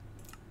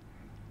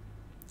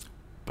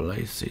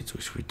 blaze seeds,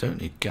 which we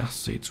don't need, gas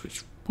seeds,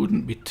 which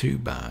wouldn't be too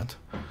bad.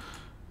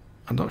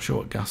 I'm not sure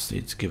what gas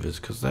seeds give us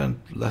because they're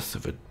less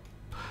of a,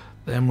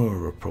 they're more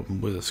of a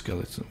problem with the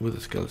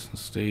skeleton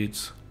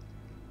seeds.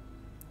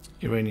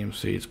 Uranium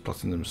seeds,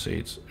 platinum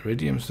seeds,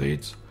 iridium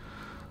seeds,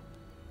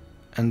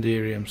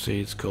 enderium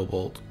seeds,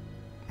 cobalt,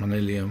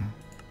 manilium,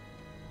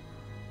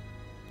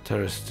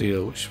 terra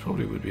steel, which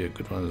probably would be a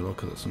good one as well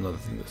because that's another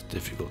thing that's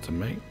difficult to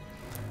make.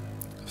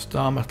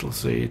 Star metal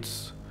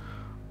seeds,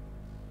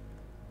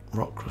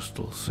 rock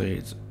crystal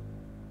seeds,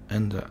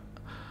 and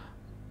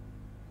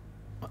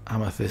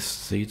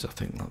amethyst seeds, I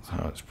think that's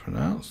how it's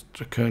pronounced.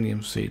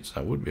 Draconium seeds,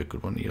 that would be a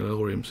good one.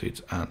 Yellorium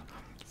seeds and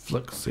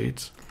flux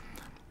seeds.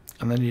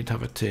 And then you'd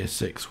have a tier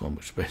 6 one,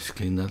 which is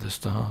basically nether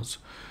stars,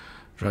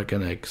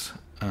 dragon eggs,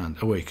 and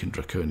awakened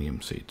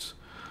draconium seeds.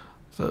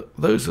 So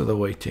those are the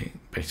waiting,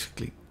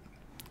 basically.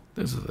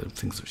 Those are the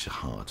things which are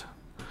hard,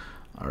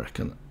 I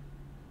reckon.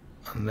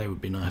 And they would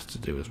be nice to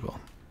do as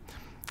well.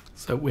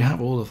 So we have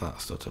all of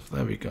that stuff.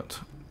 There we got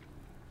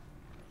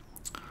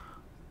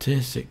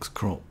tier 6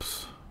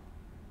 crops.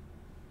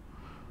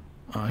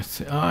 I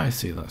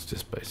see, that's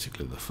just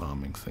basically the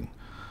farming thing.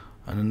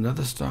 And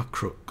another star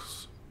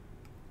crooks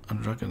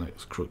and dragon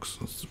eggs crooks.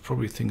 That's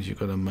probably things you've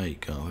got to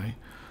make, are they?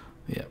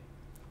 Yeah.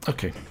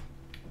 Okay.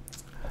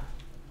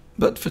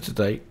 But for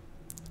today,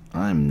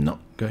 I'm not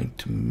going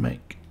to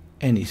make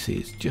any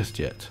seeds just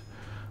yet.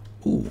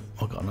 Ooh,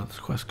 I've got another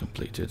quest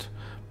completed.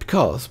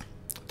 Because,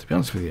 to be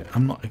honest with you,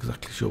 I'm not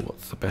exactly sure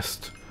what's the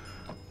best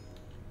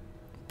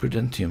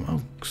Prudentium.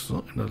 Oh,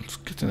 so,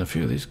 getting a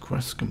few of these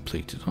quests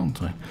completed,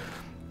 aren't I?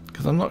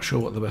 Because I'm not sure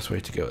what the best way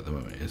to go at the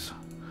moment is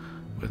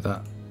with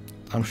that.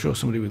 I'm sure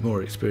somebody with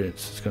more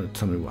experience is going to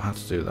tell me how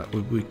to do that.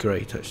 Would be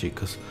great, actually,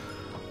 because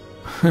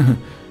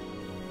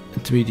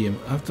Intermedium,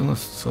 I've done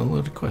a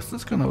load of quests.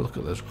 Let's go and have a look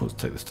at those. Let's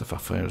take this stuff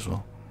off here as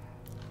well.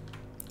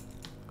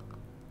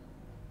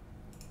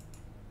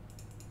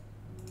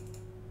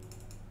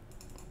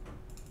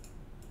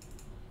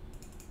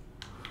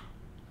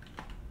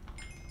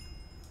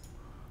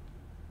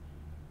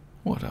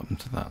 What happened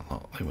to that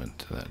lot? They went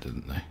to there,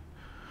 didn't they?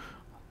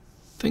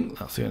 I think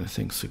that's the only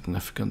thing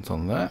significant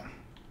on there.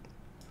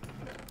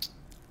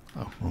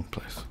 Oh, wrong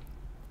place.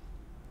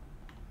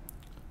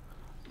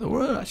 There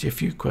were actually a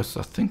few quests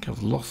I think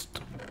I've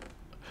lost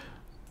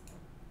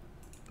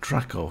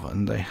track of,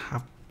 and I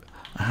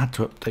had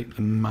to update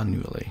them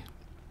manually.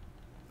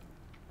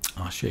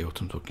 I'll show you what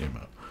I'm talking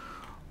about.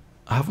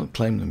 I haven't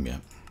claimed them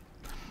yet.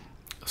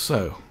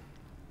 So,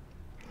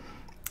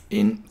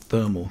 in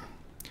thermal,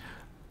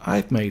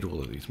 I've made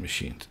all of these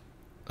machines.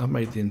 I've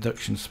made the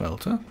induction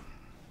smelter,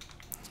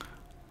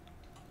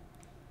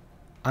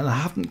 and I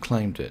haven't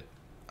claimed it,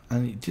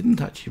 and it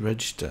didn't actually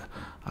register.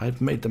 I've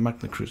made the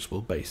Magna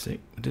Crucible basic.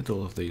 I did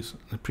all of these in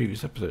the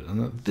previous episode,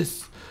 and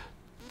this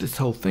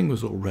whole thing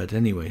was all red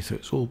anyway, so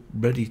it's all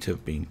ready to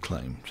have been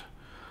claimed.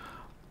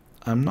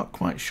 I'm not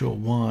quite sure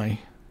why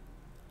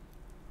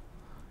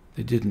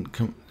they didn't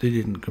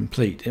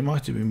complete. It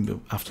might have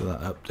been after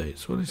that update.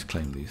 So let's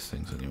claim these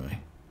things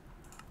anyway.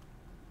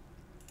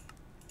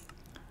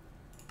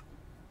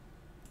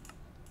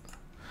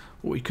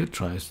 What we could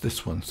try is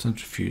this one,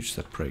 centrifuge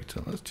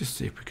separator. Let's just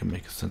see if we can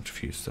make a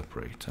centrifuge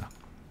separator.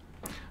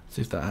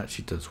 See if that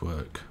actually does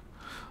work.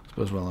 I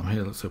suppose while I'm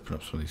here, let's open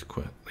up some of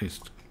these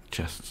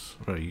chests.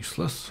 Very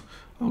useless.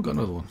 Oh, I've got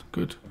another one.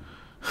 Good.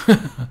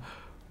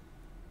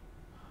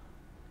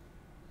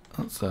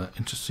 That's an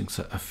interesting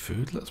set of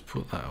food. Let's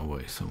put that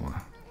away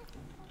somewhere.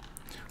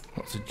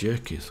 Lots of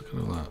jerkies. Look at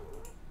all that.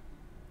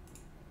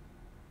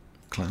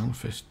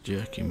 Clownfish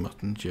jerky,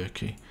 mutton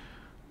jerky.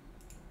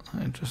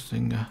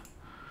 Interesting.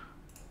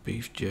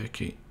 Beef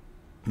jerky,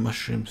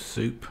 mushroom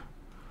soup.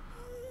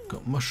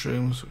 Got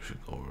mushrooms, which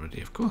we've got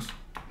already, of course.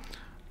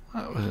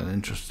 That was an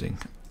interesting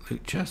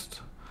loot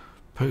chest.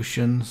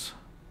 Potions.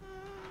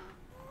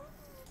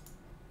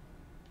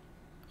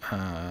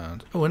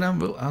 and an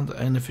anvil and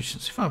an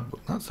efficiency 5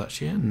 book. That's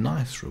actually a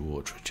nice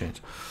reward for a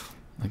change.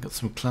 I got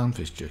some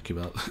clownfish jerky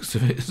about the looks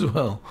of it as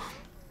well.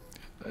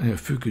 Anyway,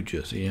 Fuku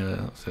jersey, yeah,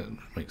 that's it,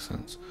 makes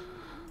sense.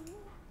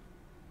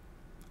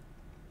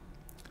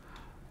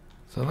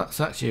 So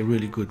that's actually a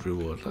really good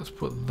reward. Let's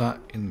put that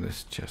in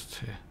this chest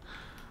here.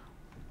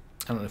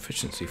 And an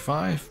efficiency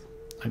 5.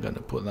 I'm going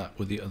to put that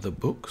with the other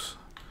books.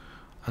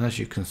 And as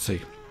you can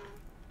see,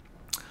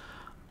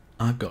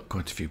 I've got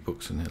quite a few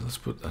books in here. Let's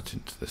put that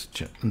into this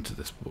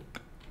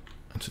book,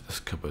 into this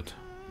cupboard.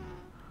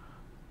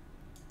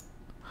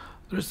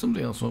 There is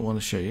something else I want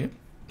to show you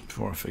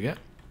before I forget,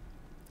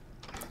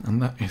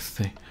 and that is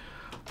the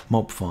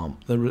mob farm.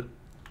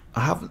 I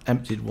haven't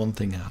emptied one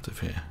thing out of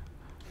here,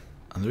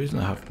 and the reason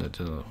I haven't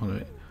done one of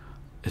it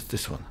is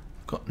this one.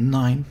 I've got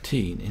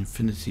 19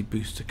 infinity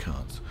booster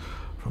cards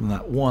from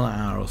that 1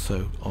 hour or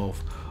so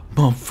of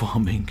mob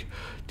farming.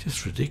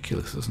 Just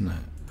ridiculous, isn't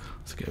it?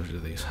 Let's get rid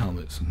of these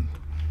helmets and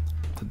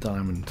the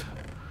diamond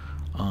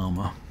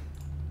armor.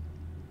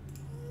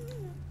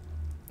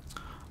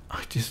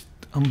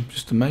 I'm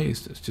just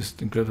amazed. It's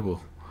just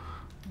incredible.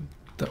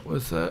 That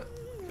was a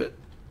bit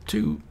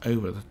too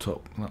over the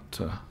top.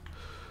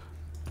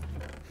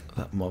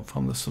 That mob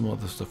farm. There's some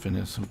other stuff in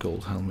here, some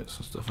gold helmets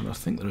and stuff, and I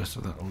think the rest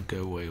of that will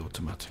go away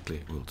automatically.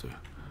 It will do.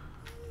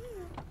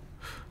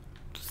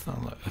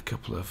 Sound like a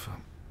couple of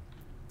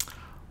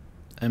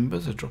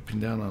embers are dropping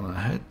down on our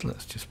head.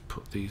 Let's just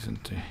put these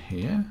into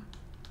here.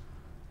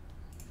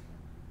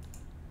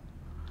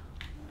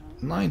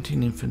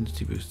 19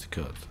 infinity booster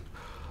cards.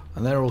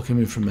 And they're all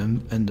coming from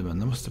Endermen.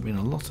 There must have been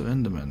a lot of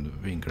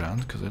Endermen being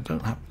ground, because they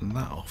don't happen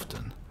that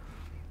often.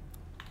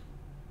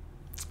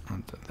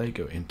 And they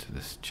go into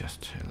this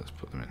chest here. Let's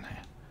put them in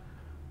here.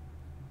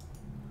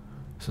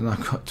 So now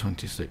I've got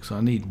 26. So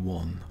I need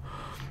 1.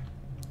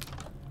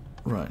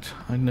 Right.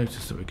 I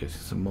noticed that we're getting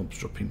some mobs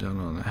dropping down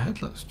on our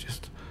head. Let's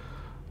just...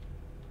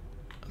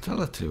 I'll tell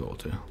you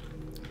what we'll do.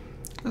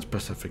 Let's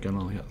press F again.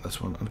 I'll get this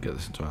one. I'll get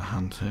this into our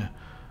hands here.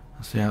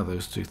 And see how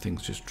those two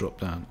things just drop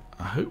down.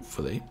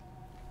 Hopefully,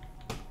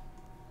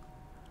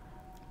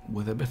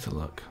 with a bit of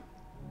luck,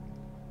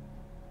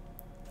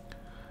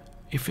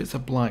 if it's a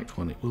blight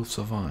one, it will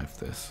survive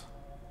this.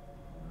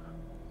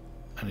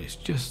 And it's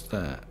just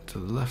there to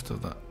the left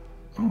of that.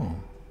 Oh,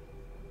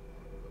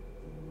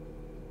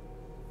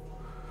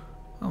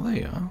 there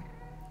you are.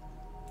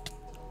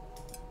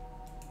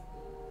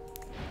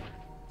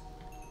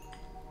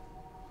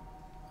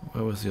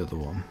 Where was the other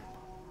one?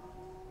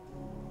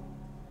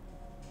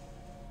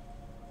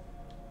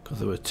 Because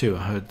there were 2, I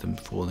heard them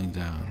falling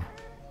down.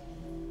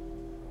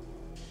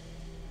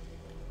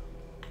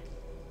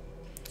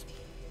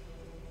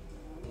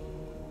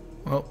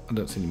 Well, I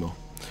don't see any more.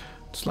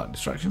 Slight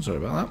distraction, sorry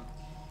about that.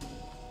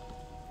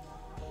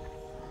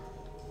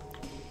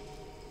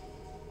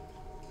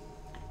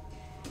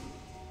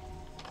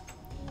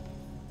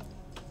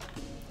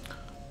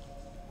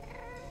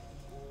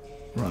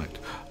 Right,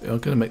 I'm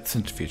going to make the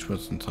centrifuge,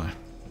 wasn't I?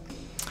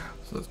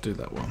 So let's do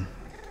that one.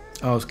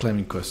 I was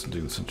claiming quests and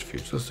doing the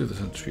centrifuge. Let's do the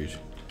centrifuge.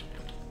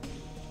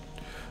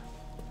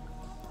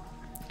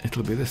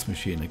 It'll be this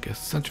machine, I guess.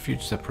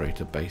 Centrifuge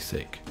separator,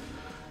 basic.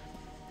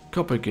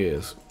 Copper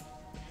gears.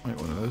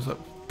 Make one of those up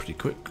pretty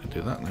quick. Can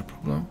do that, no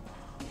problem.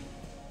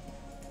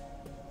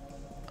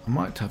 I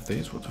might have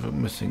these. What if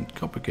I'm missing?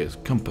 Copper gears,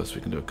 compass.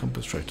 We can do a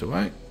compass straight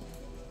away.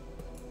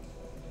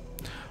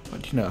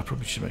 But you know, I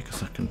probably should make a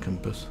second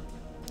compass.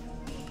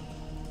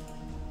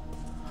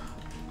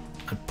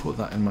 And put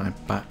that in my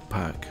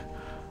backpack.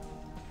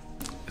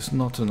 It's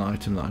not an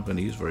item that I'm going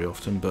to use very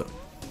often, but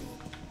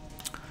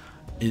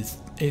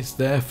it's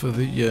there for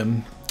the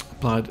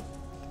applied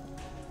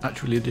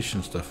actual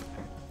addition stuff.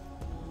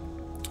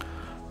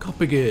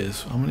 Copper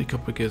gears. How many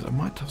copper gears? I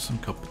might have some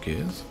copper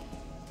gears.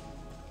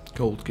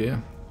 Gold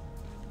gear.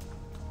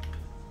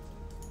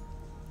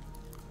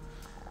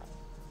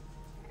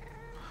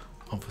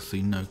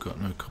 Obviously, got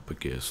no copper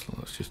gears. So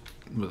let's just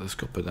put this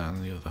copper down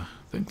in the other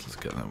thing. Let's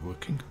get that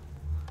working.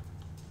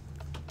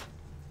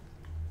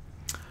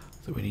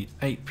 So we need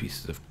 8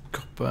 pieces of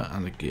copper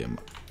and a gear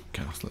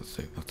cast. Let's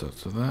take that out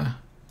to there.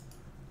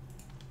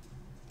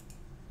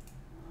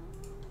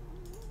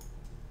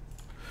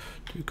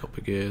 Two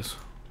copper gears.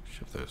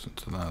 Shove those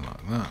into there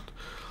like that.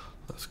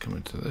 Let's come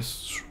into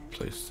this.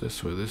 Replace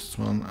this with this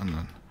one, and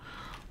then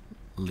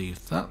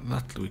leave that.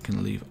 That we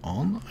can leave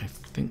on. I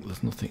think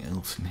there's nothing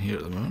else in here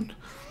at the moment.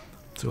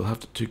 So we'll have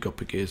the 2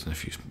 copper gears in a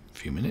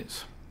few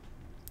minutes.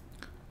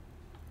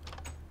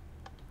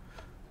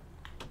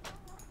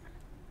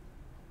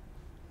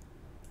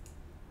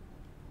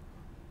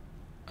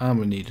 And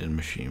we need a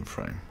machine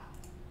frame.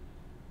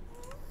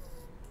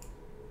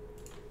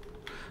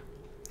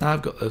 Now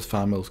I've got those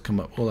fire mills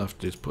come up. All I have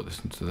to do is put this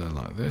into there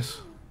like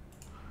this,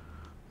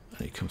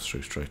 and it comes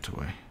through straight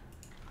away.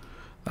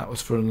 That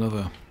was for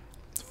another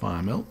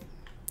fire mill,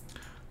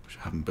 which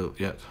I haven't built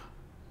yet.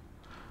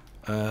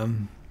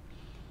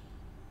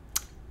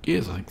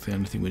 Gears, I think, is the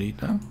only thing we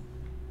need now.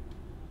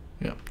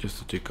 Yep, just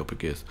the 2 copper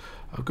gears.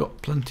 I've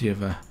got plenty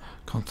of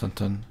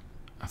content on.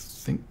 I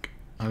think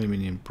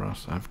aluminium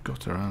brass. I've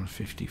got around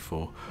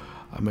 54.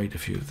 I made a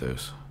few of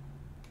those.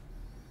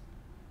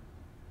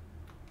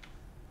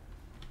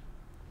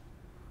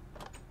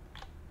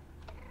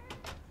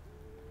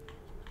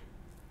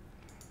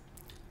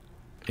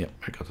 Yep,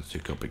 I got the 2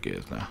 copper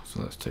gears now,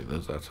 so let's take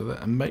those out of there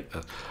and make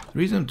that. The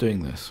reason I'm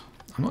doing this,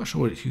 I'm not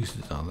sure what its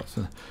uses are. That's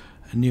a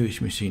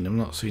newish machine. I've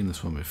not seen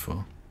this one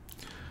before.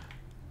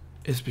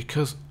 It's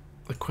because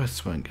the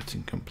quests weren't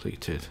getting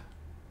completed.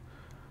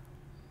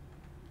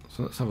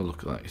 So let's have a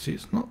look at that. You see,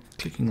 it's not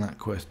clicking that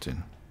quest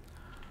in.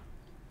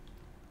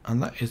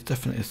 And that is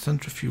definitely a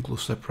centrifugal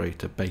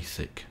separator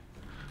basic.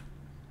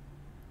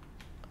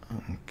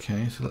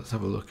 Okay, so let's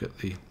have a look at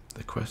the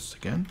quests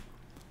again.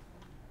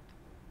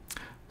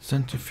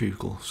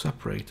 Centrifugal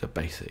separator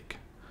basic.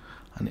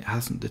 And it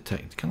hasn't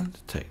detected. Can I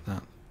detect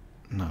that?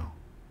 No.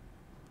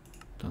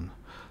 Done.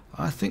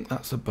 I think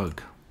that's a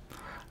bug.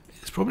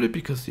 It's probably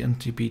because the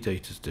NTB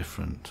data is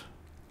different.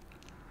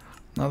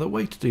 Now the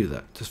way to do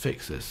that, to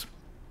fix this,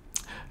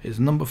 is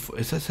number 4.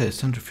 It says here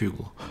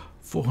centrifugal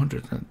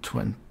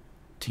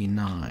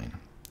 429.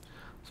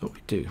 So what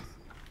we do,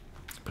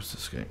 press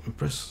escape, we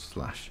press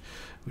slash,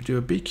 we do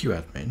a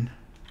BQ admin,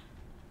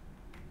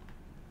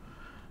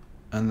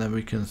 and then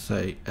we can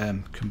say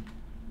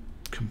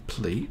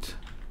complete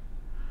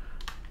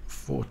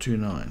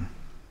 429.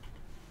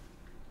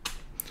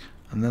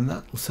 And then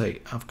that will say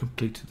I've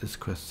completed this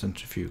quest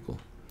centrifugal.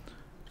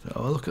 So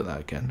I'll look at that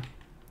again.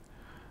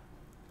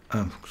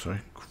 Sorry,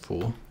 4.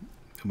 Go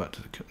back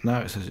to the. Now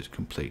it says it's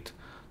complete.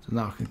 So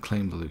now I can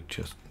claim the loot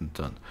chest and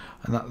done.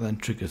 And that then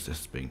triggers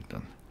this being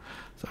done.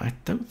 So I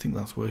don't think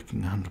that's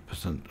working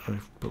 100%. I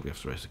probably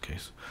have to raise a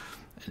case,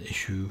 an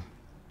issue.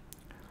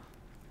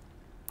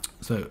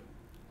 So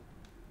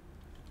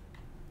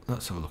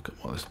let's have a look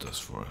at what this does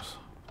for us.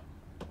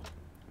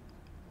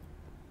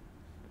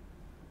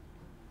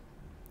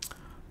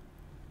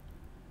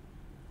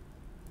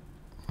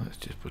 Let's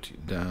just put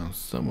it down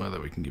somewhere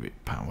that we can give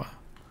it power.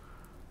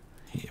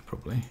 Here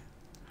probably.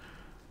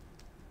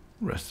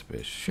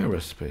 Recipes, show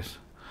recipes.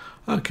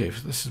 Okay,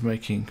 so this is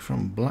making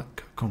from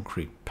black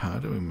concrete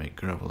powder, we make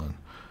gravel and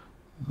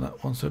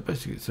that one. So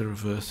basically it's a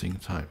reversing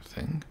type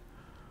thing.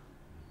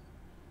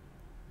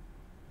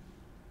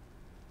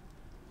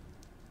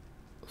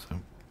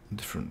 So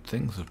different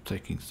things of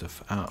taking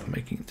stuff out and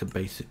making it to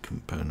basic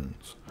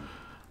components.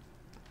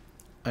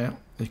 Yeah,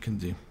 you can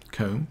do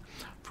comb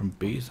from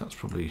bees, that's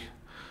probably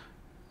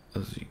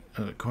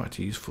quite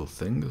a useful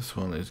thing. This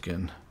one is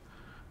again,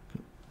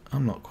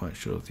 I'm not quite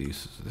sure of the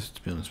uses of this,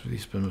 to be honest with you.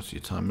 You spend most of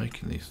your time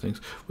making these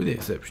things, with the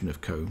exception of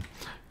comb.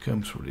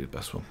 Comb's probably the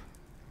best one.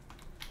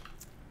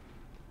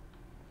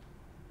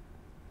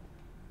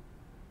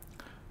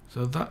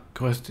 So that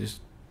quest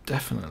is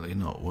definitely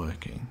not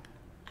working.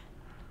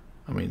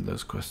 I mean,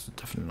 those quests are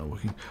definitely not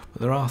working,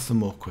 but there are some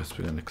more quests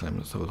we're going to claim.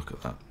 Let's have a look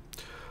at that.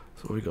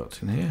 So what we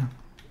got in here?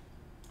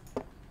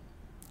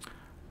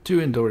 8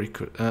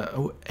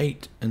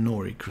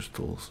 Inori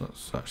crystals.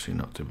 That's actually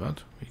not too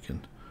bad. We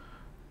can.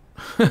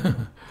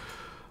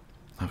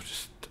 I've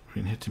just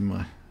been hitting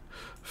my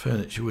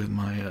furniture with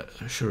my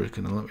shuriken,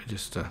 and let me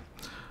just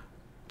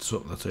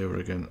swap that over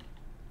again.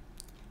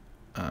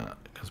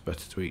 It's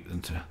better to eat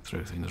than to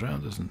throw things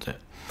around, isn't it?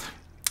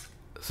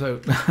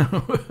 So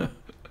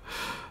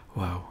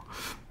wow.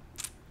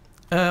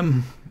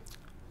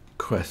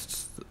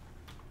 Quests.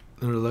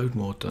 There are a load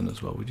more done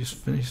as well. We just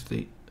finished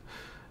the.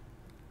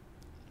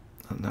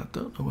 And I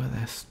don't know where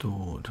they're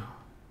stored.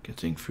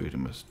 Getting food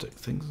and must take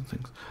things and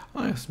things.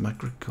 Oh yes,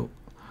 magical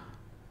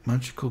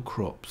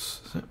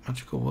crops. Is it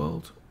magical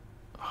world?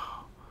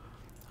 Oh,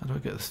 how do I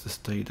get this to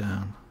stay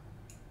down?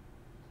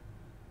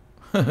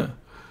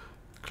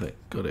 Click,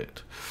 got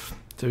it.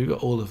 So we've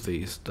got all of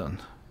these done.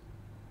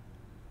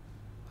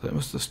 So it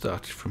must have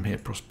started from here,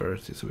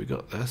 prosperity. So we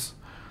got this.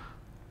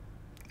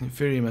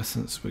 Inferium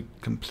essence we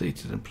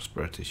completed in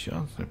prosperity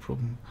shards, no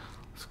problem.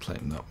 Let's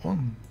claim that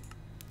one.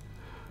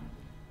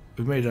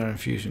 We made our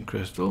infusion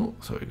crystal,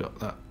 so we got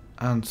that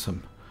and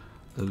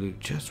the loot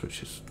chest,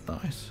 which is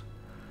nice.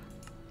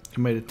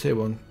 We made a tier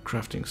 1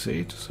 crafting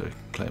seed, so we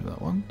can claim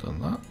that one,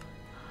 done that.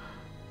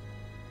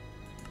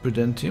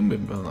 Prudentium,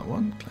 we've done that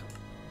one.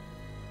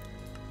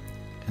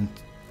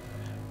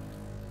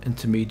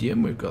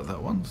 Intermedium, we've got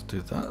that one, let's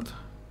do that.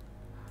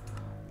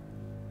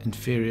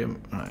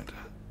 Inferium, right.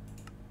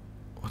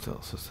 What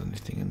else is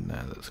anything in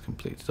there that's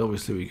completed?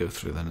 Obviously we go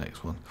through the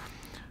next one.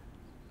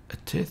 A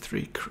tier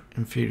 3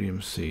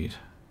 Inferium seed.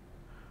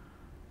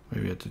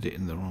 Maybe I did it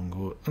in the wrong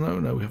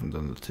order. No, we haven't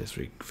done the tier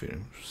 3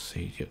 Inferium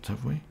seed yet,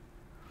 have we?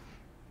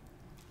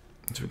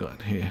 So we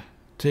got here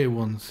tier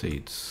 1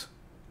 seeds.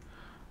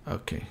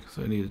 Okay,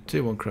 so we need a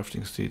tier 1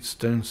 crafting seeds,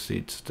 stone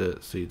seeds,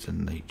 dirt seeds,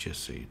 and nature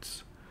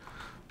seeds.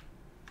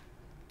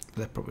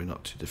 They're probably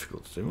not too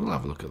difficult to do. We'll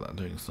have a look at that,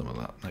 doing some of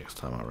that next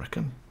time, I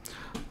reckon.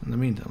 In the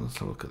meantime, let's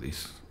have a look at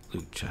these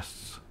loot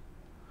chests.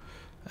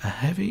 A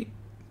heavy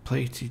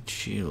plated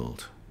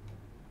shield.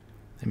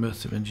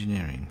 Immersive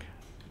engineering.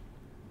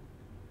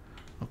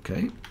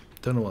 Okay,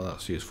 don't know what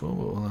that's used for,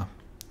 but we'll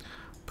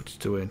put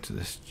it away into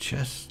this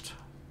chest.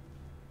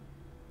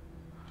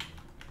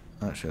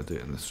 Actually, I'll do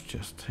it in this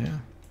chest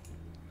here.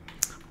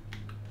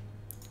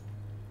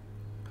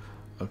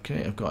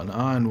 Okay, I've got an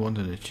iron wand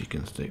and a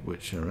chicken stick,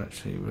 which are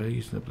actually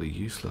reasonably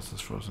useless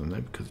as far as I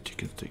know, because the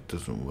chicken stick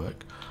doesn't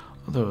work.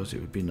 Otherwise, it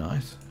would be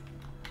nice.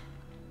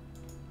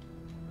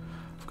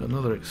 I've got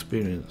another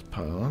experience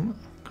pile.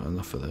 Got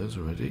enough of those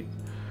already.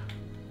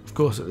 Of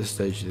course, at this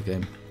stage of the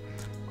game,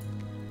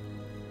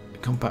 the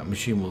compact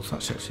machine walls,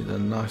 that's actually the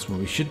nice one.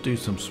 We should do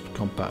some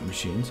compact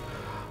machines.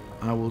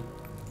 I will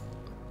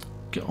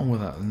get on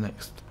with that in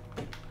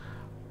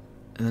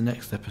the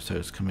next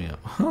episodes coming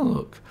up. Oh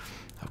look,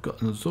 I've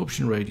got an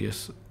absorption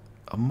radius,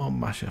 a Mod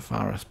Masher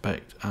fire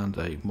aspect, and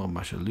a Mod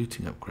Masher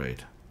looting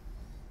upgrade.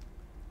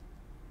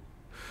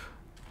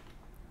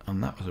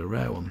 And that was a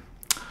rare one.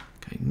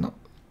 Okay, not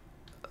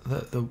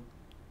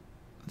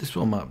this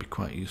one might be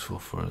quite useful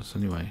for us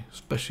anyway,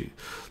 especially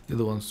the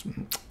other ones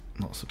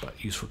not so bad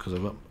useful because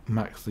I've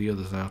maxed the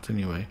others out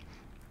anyway.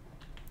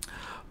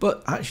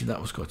 But actually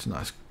that was quite a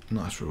nice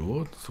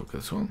reward. Let's look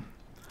at this one.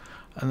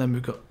 And then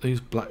we've got these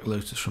Black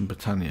Lotus from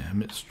Britannia,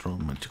 emit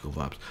strong magical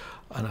vibes,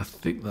 and I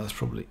think that's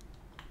probably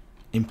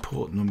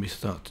important when we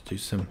start to do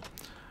some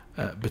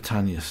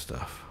Britannia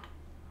stuff.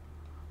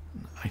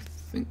 I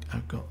think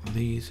I've got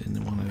these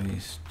in one of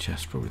these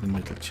chests, probably the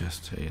middle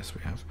chest here. Yes,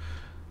 we have.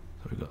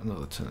 So we've got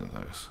another 10 of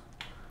those.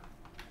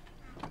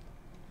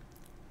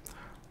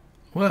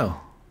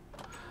 Well,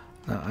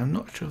 now I'm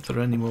not sure if there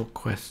are any more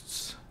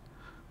quests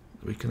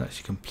that we can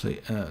actually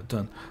complete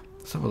done.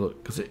 Let's have a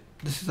look, because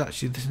this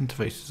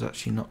interface is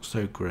actually not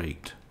so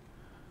great.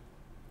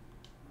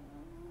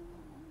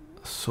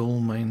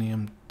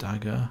 Soulmanium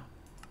dagger,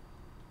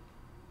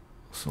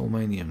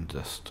 Soulmanium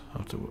dust.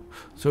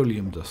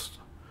 Solium dust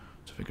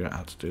to figure out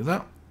how to do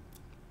that.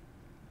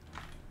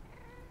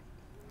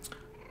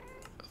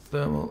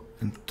 Thermal,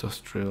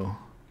 industrial,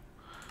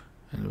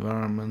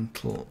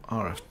 environmental,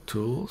 RF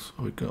tools.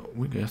 Oh,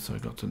 we guess I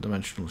got a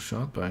dimensional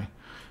shard by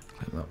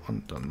clicking that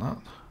one. Done that.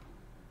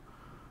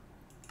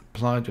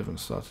 Applied. We haven't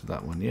started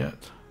that one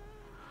yet.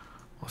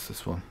 What's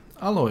this one?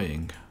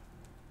 Alloying.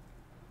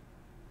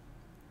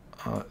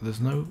 There's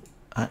no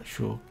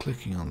actual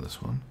clicking on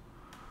this one.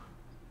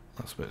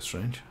 That's a bit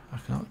strange. I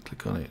can't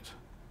click on it.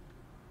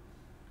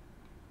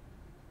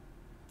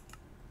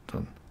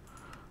 Done.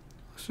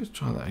 Let's just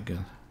try that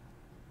again.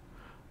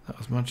 That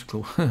was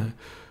magical.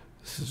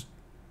 This is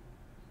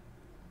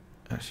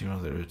actually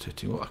rather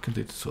irritating. What I can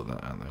do to sort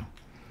that out though.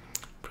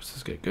 Press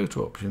escape, go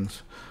to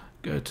options,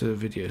 go to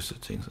video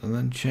settings, and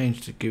then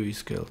change the GUI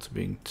scale to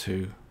being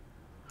 2.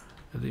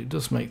 It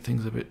does make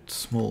things a bit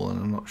small, and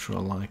I'm not sure I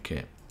like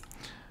it.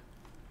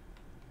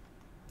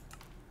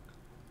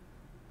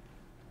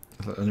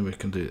 Only we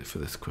can do it for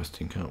this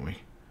question, can't we?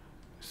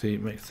 See,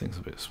 it makes things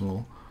a bit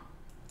small.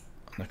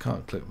 And I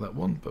can't click that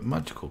one, but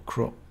magical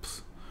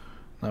crops.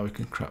 Now we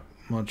can crap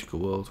magical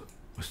world.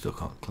 We still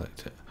can't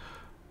collect it.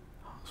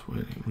 That's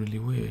really, really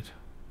weird.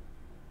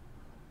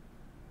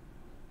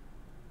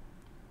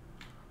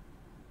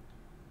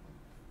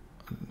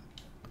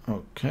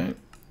 Okay.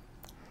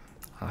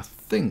 I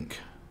think,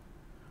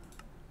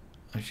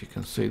 as you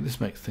can see, this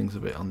makes things a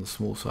bit on the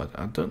small side.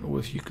 I don't know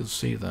if you can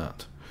see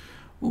that.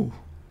 Ooh.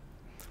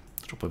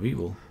 Drop of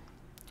evil.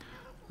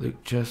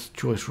 Loot chest,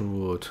 choice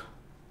reward.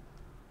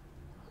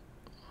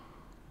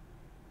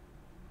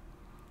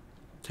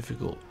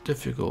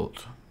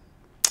 Difficult.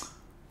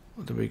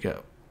 What do we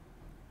get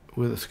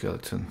with a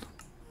skeleton?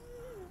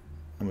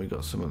 And we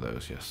got some of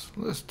those, yes.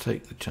 Let's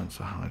take the chance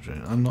of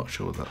hydrating. I'm not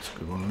sure whether that's a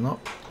good one or not.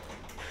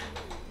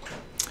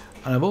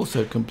 And I've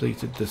also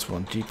completed this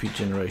one, GP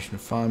generation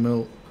 5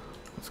 mil.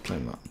 Let's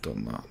claim that I've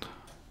done that.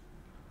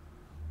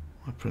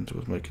 My printer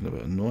was making a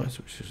bit of noise,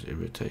 which is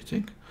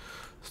irritating.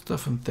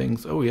 Stuff and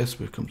things. Oh yes,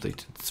 we've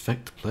completed this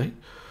vector plate.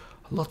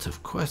 A lot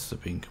of quests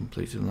have been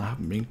completed and I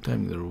haven't been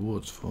claiming the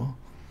rewards for.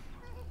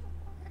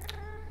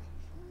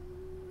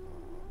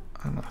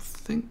 And I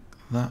think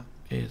that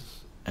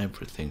is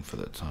everything for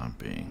the time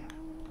being.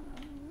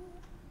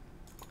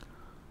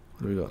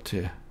 What do we got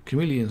here?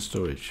 Chameleon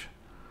storage.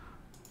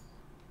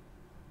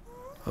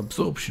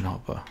 Absorption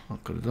hopper. I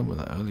could have done with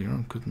that earlier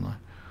on, couldn't I?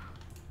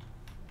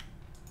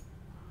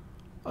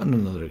 And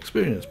another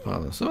experience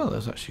pile. And some of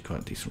those actually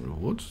quite decent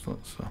rewards.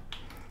 That's,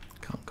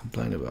 can't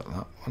complain about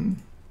that one.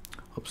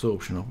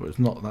 Absorption hopper is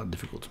not that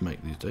difficult to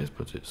make these days,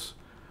 but it's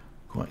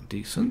quite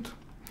decent.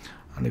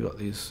 And I got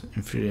these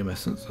Inferium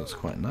essence. That's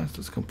quite nice.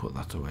 Let's go and put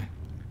that away.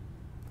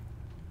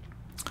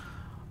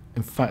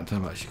 In fact,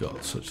 I've actually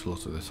got such a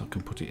lot of this. I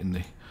can put it in the.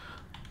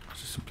 I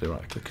just simply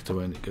right click it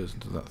away and it goes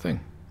into that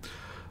thing.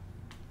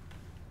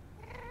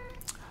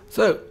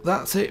 So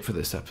that's it for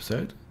this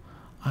episode.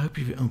 I hope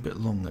you've a bit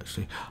long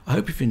actually. I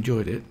hope you've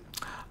enjoyed it.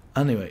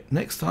 Anyway,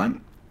 next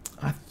time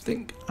I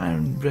think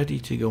I'm ready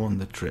to go on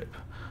the trip,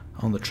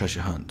 on the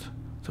treasure hunt.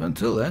 So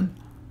until then,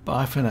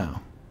 bye for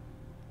now.